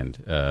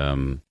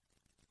defined.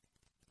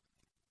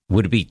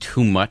 Would it be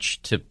too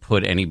much to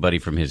put anybody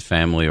from his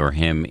family or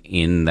him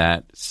in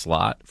that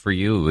slot for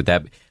you?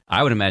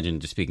 I would imagine,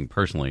 just speaking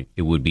personally,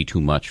 it would be too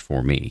much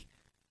for me.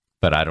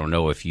 But I don't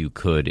know if you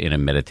could, in a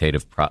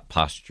meditative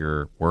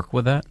posture, work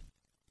with that.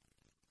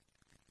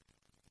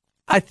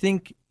 I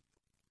think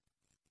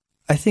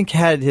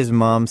had his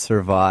mom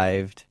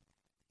survived,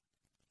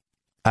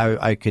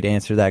 I could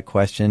answer that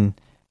question.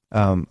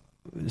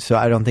 So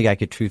I don't think I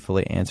could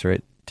truthfully answer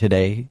it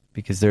today,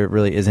 because there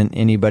really isn't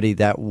anybody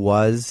that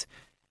was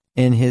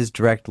in his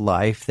direct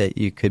life that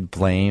you could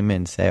blame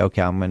and say,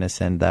 okay, I'm going to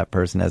send that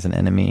person as an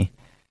enemy.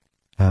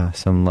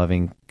 Some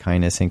loving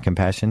kindness and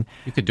compassion.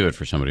 You could do it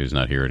for somebody who's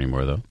not here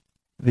anymore, though.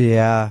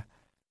 Yeah.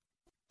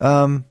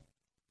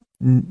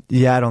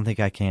 Yeah, I don't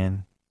think I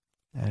can.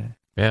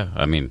 Yeah,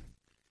 I mean,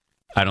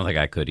 I don't think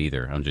I could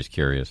either. I'm just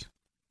curious.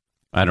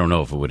 I don't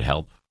know if it would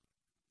help,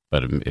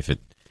 but if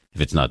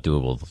it's not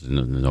doable, there's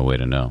no way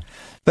to know.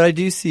 But I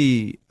do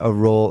see a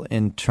role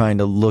in trying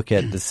to look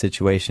at the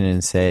situation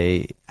and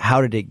say,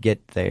 how did it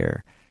get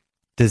there?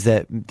 Does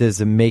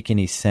it make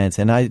any sense?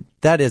 And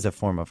that is a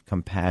form of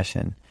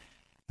compassion.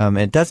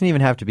 It doesn't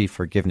even have to be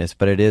forgiveness,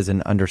 but it is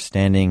an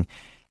understanding.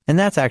 And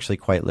that's actually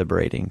quite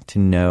liberating to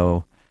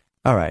know,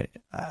 all right,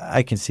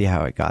 I can see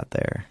how it got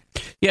there.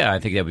 Yeah, I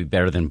think that would be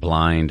better than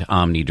blind,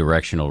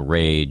 omnidirectional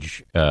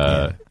rage.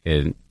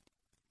 And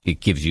it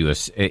gives you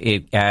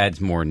it adds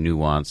more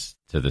nuance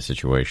to the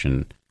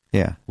situation.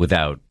 Yeah.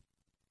 Without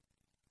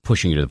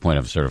pushing you to the point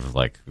of sort of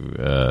like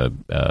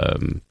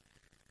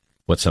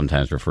what's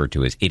sometimes referred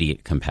to as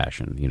idiot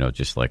compassion,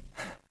 just like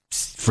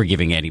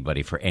forgiving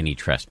anybody for any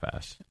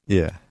trespass.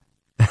 Yeah.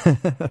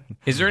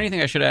 Is there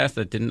anything I should ask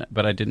that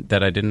I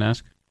didn't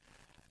ask?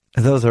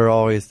 Those are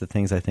always the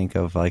things I think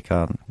of, like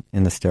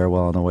in the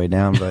stairwell on the way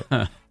down, but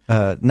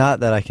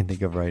not that I can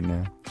think of right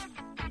now.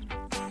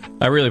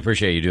 I really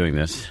appreciate you doing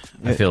this.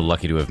 I feel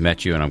lucky to have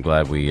met you, and I'm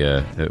glad we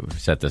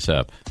set this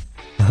up.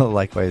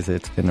 Likewise,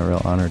 it's been a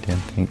real honor, Dan.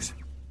 Thanks.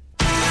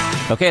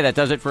 Okay, that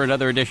does it for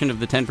another edition of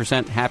the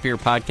 10% Happier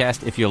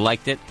podcast. If you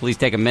liked it, please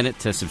take a minute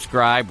to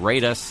subscribe,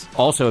 rate us.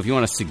 Also, if you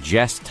want to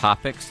suggest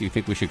topics you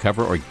think we should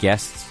cover or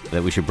guests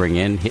that we should bring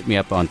in, hit me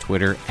up on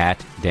Twitter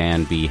at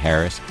Dan B.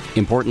 Harris.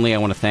 Importantly, I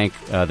want to thank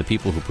the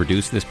people who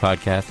produce this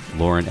podcast,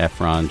 Lauren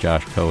Efron,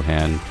 Josh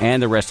Cohan,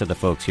 and the rest of the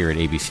folks here at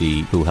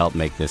ABC who helped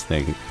make this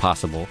thing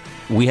possible.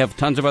 We have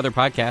tons of other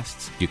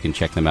podcasts. You can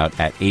check them out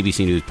at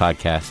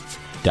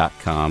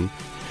abcnewspodcasts.com.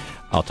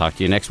 I'll talk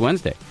to you next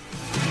Wednesday.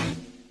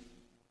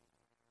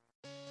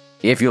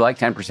 If you like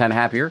 10%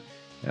 Happier,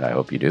 and I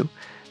hope you do,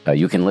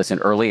 you can listen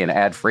early and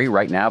ad-free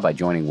right now by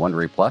joining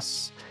Wondery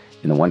Plus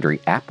in the Wondery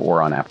app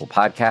or on Apple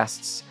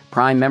Podcasts.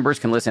 Prime members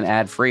can listen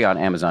ad-free on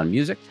Amazon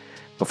Music.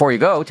 Before you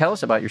go, tell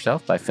us about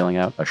yourself by filling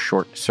out a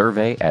short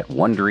survey at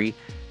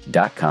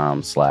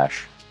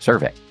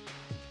Wondery.com/survey.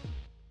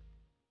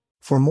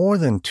 For more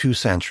than 2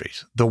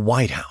 centuries, the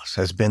White House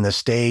has been the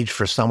stage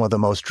for some of the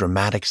most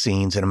dramatic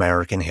scenes in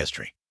American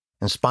history.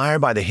 Inspired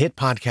by the hit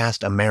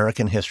podcast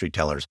American History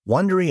Tellers,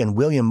 Wondery and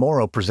William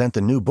Morrow present the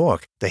new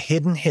book, The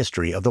Hidden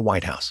History of the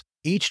White House.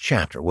 Each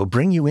chapter will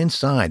bring you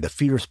inside the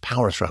fierce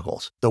power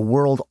struggles, the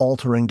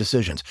world-altering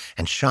decisions,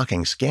 and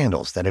shocking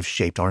scandals that have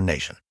shaped our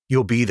nation.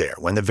 You'll be there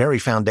when the very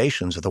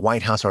foundations of the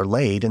White House are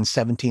laid in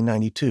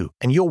 1792,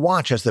 and you'll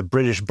watch as the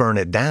British burn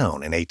it down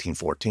in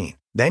 1814.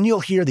 Then you'll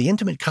hear the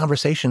intimate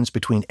conversations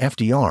between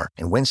FDR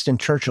and Winston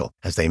Churchill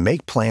as they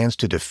make plans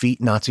to defeat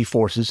Nazi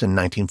forces in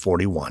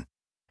 1941.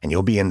 And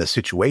you'll be in the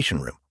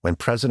Situation Room when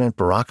President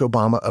Barack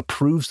Obama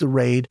approves the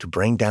raid to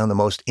bring down the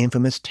most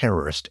infamous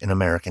terrorist in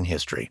American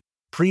history.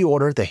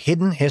 Pre-order The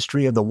Hidden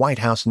History of the White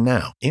House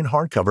now in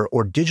hardcover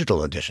or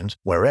digital editions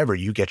wherever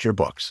you get your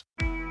books.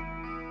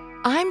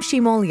 I'm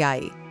Shimol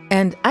Yai,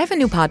 and I have a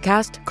new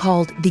podcast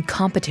called The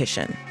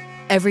Competition.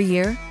 Every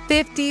year,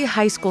 50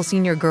 high school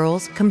senior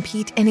girls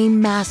compete in a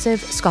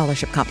massive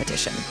scholarship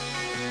competition.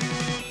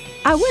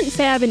 I wouldn't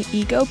say I have an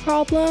ego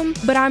problem,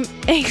 but I'm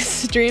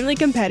extremely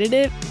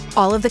competitive.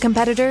 All of the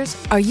competitors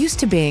are used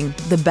to being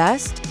the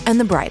best and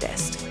the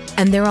brightest,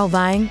 and they're all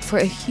vying for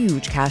a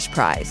huge cash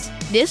prize.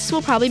 This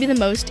will probably be the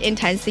most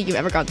intense thing you've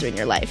ever gone through in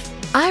your life.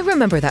 I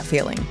remember that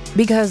feeling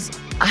because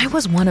I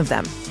was one of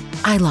them.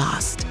 I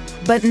lost.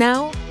 But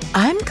now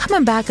I'm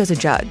coming back as a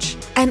judge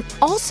and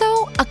also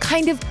a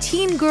kind of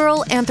teen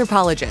girl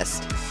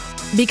anthropologist.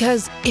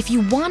 Because if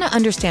you want to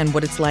understand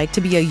what it's like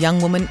to be a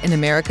young woman in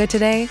America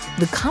today,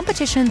 the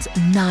competition's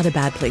not a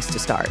bad place to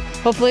start.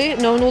 Hopefully,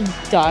 no one will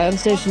die on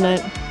stage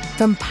tonight.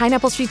 From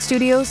Pineapple Street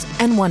Studios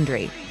and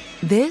Wondery,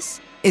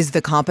 this is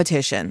The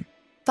Competition.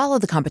 Follow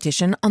The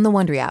Competition on the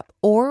Wondery app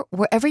or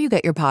wherever you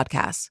get your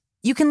podcasts.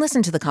 You can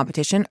listen to The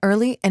Competition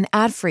early and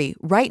ad-free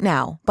right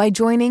now by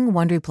joining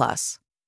Wondery Plus.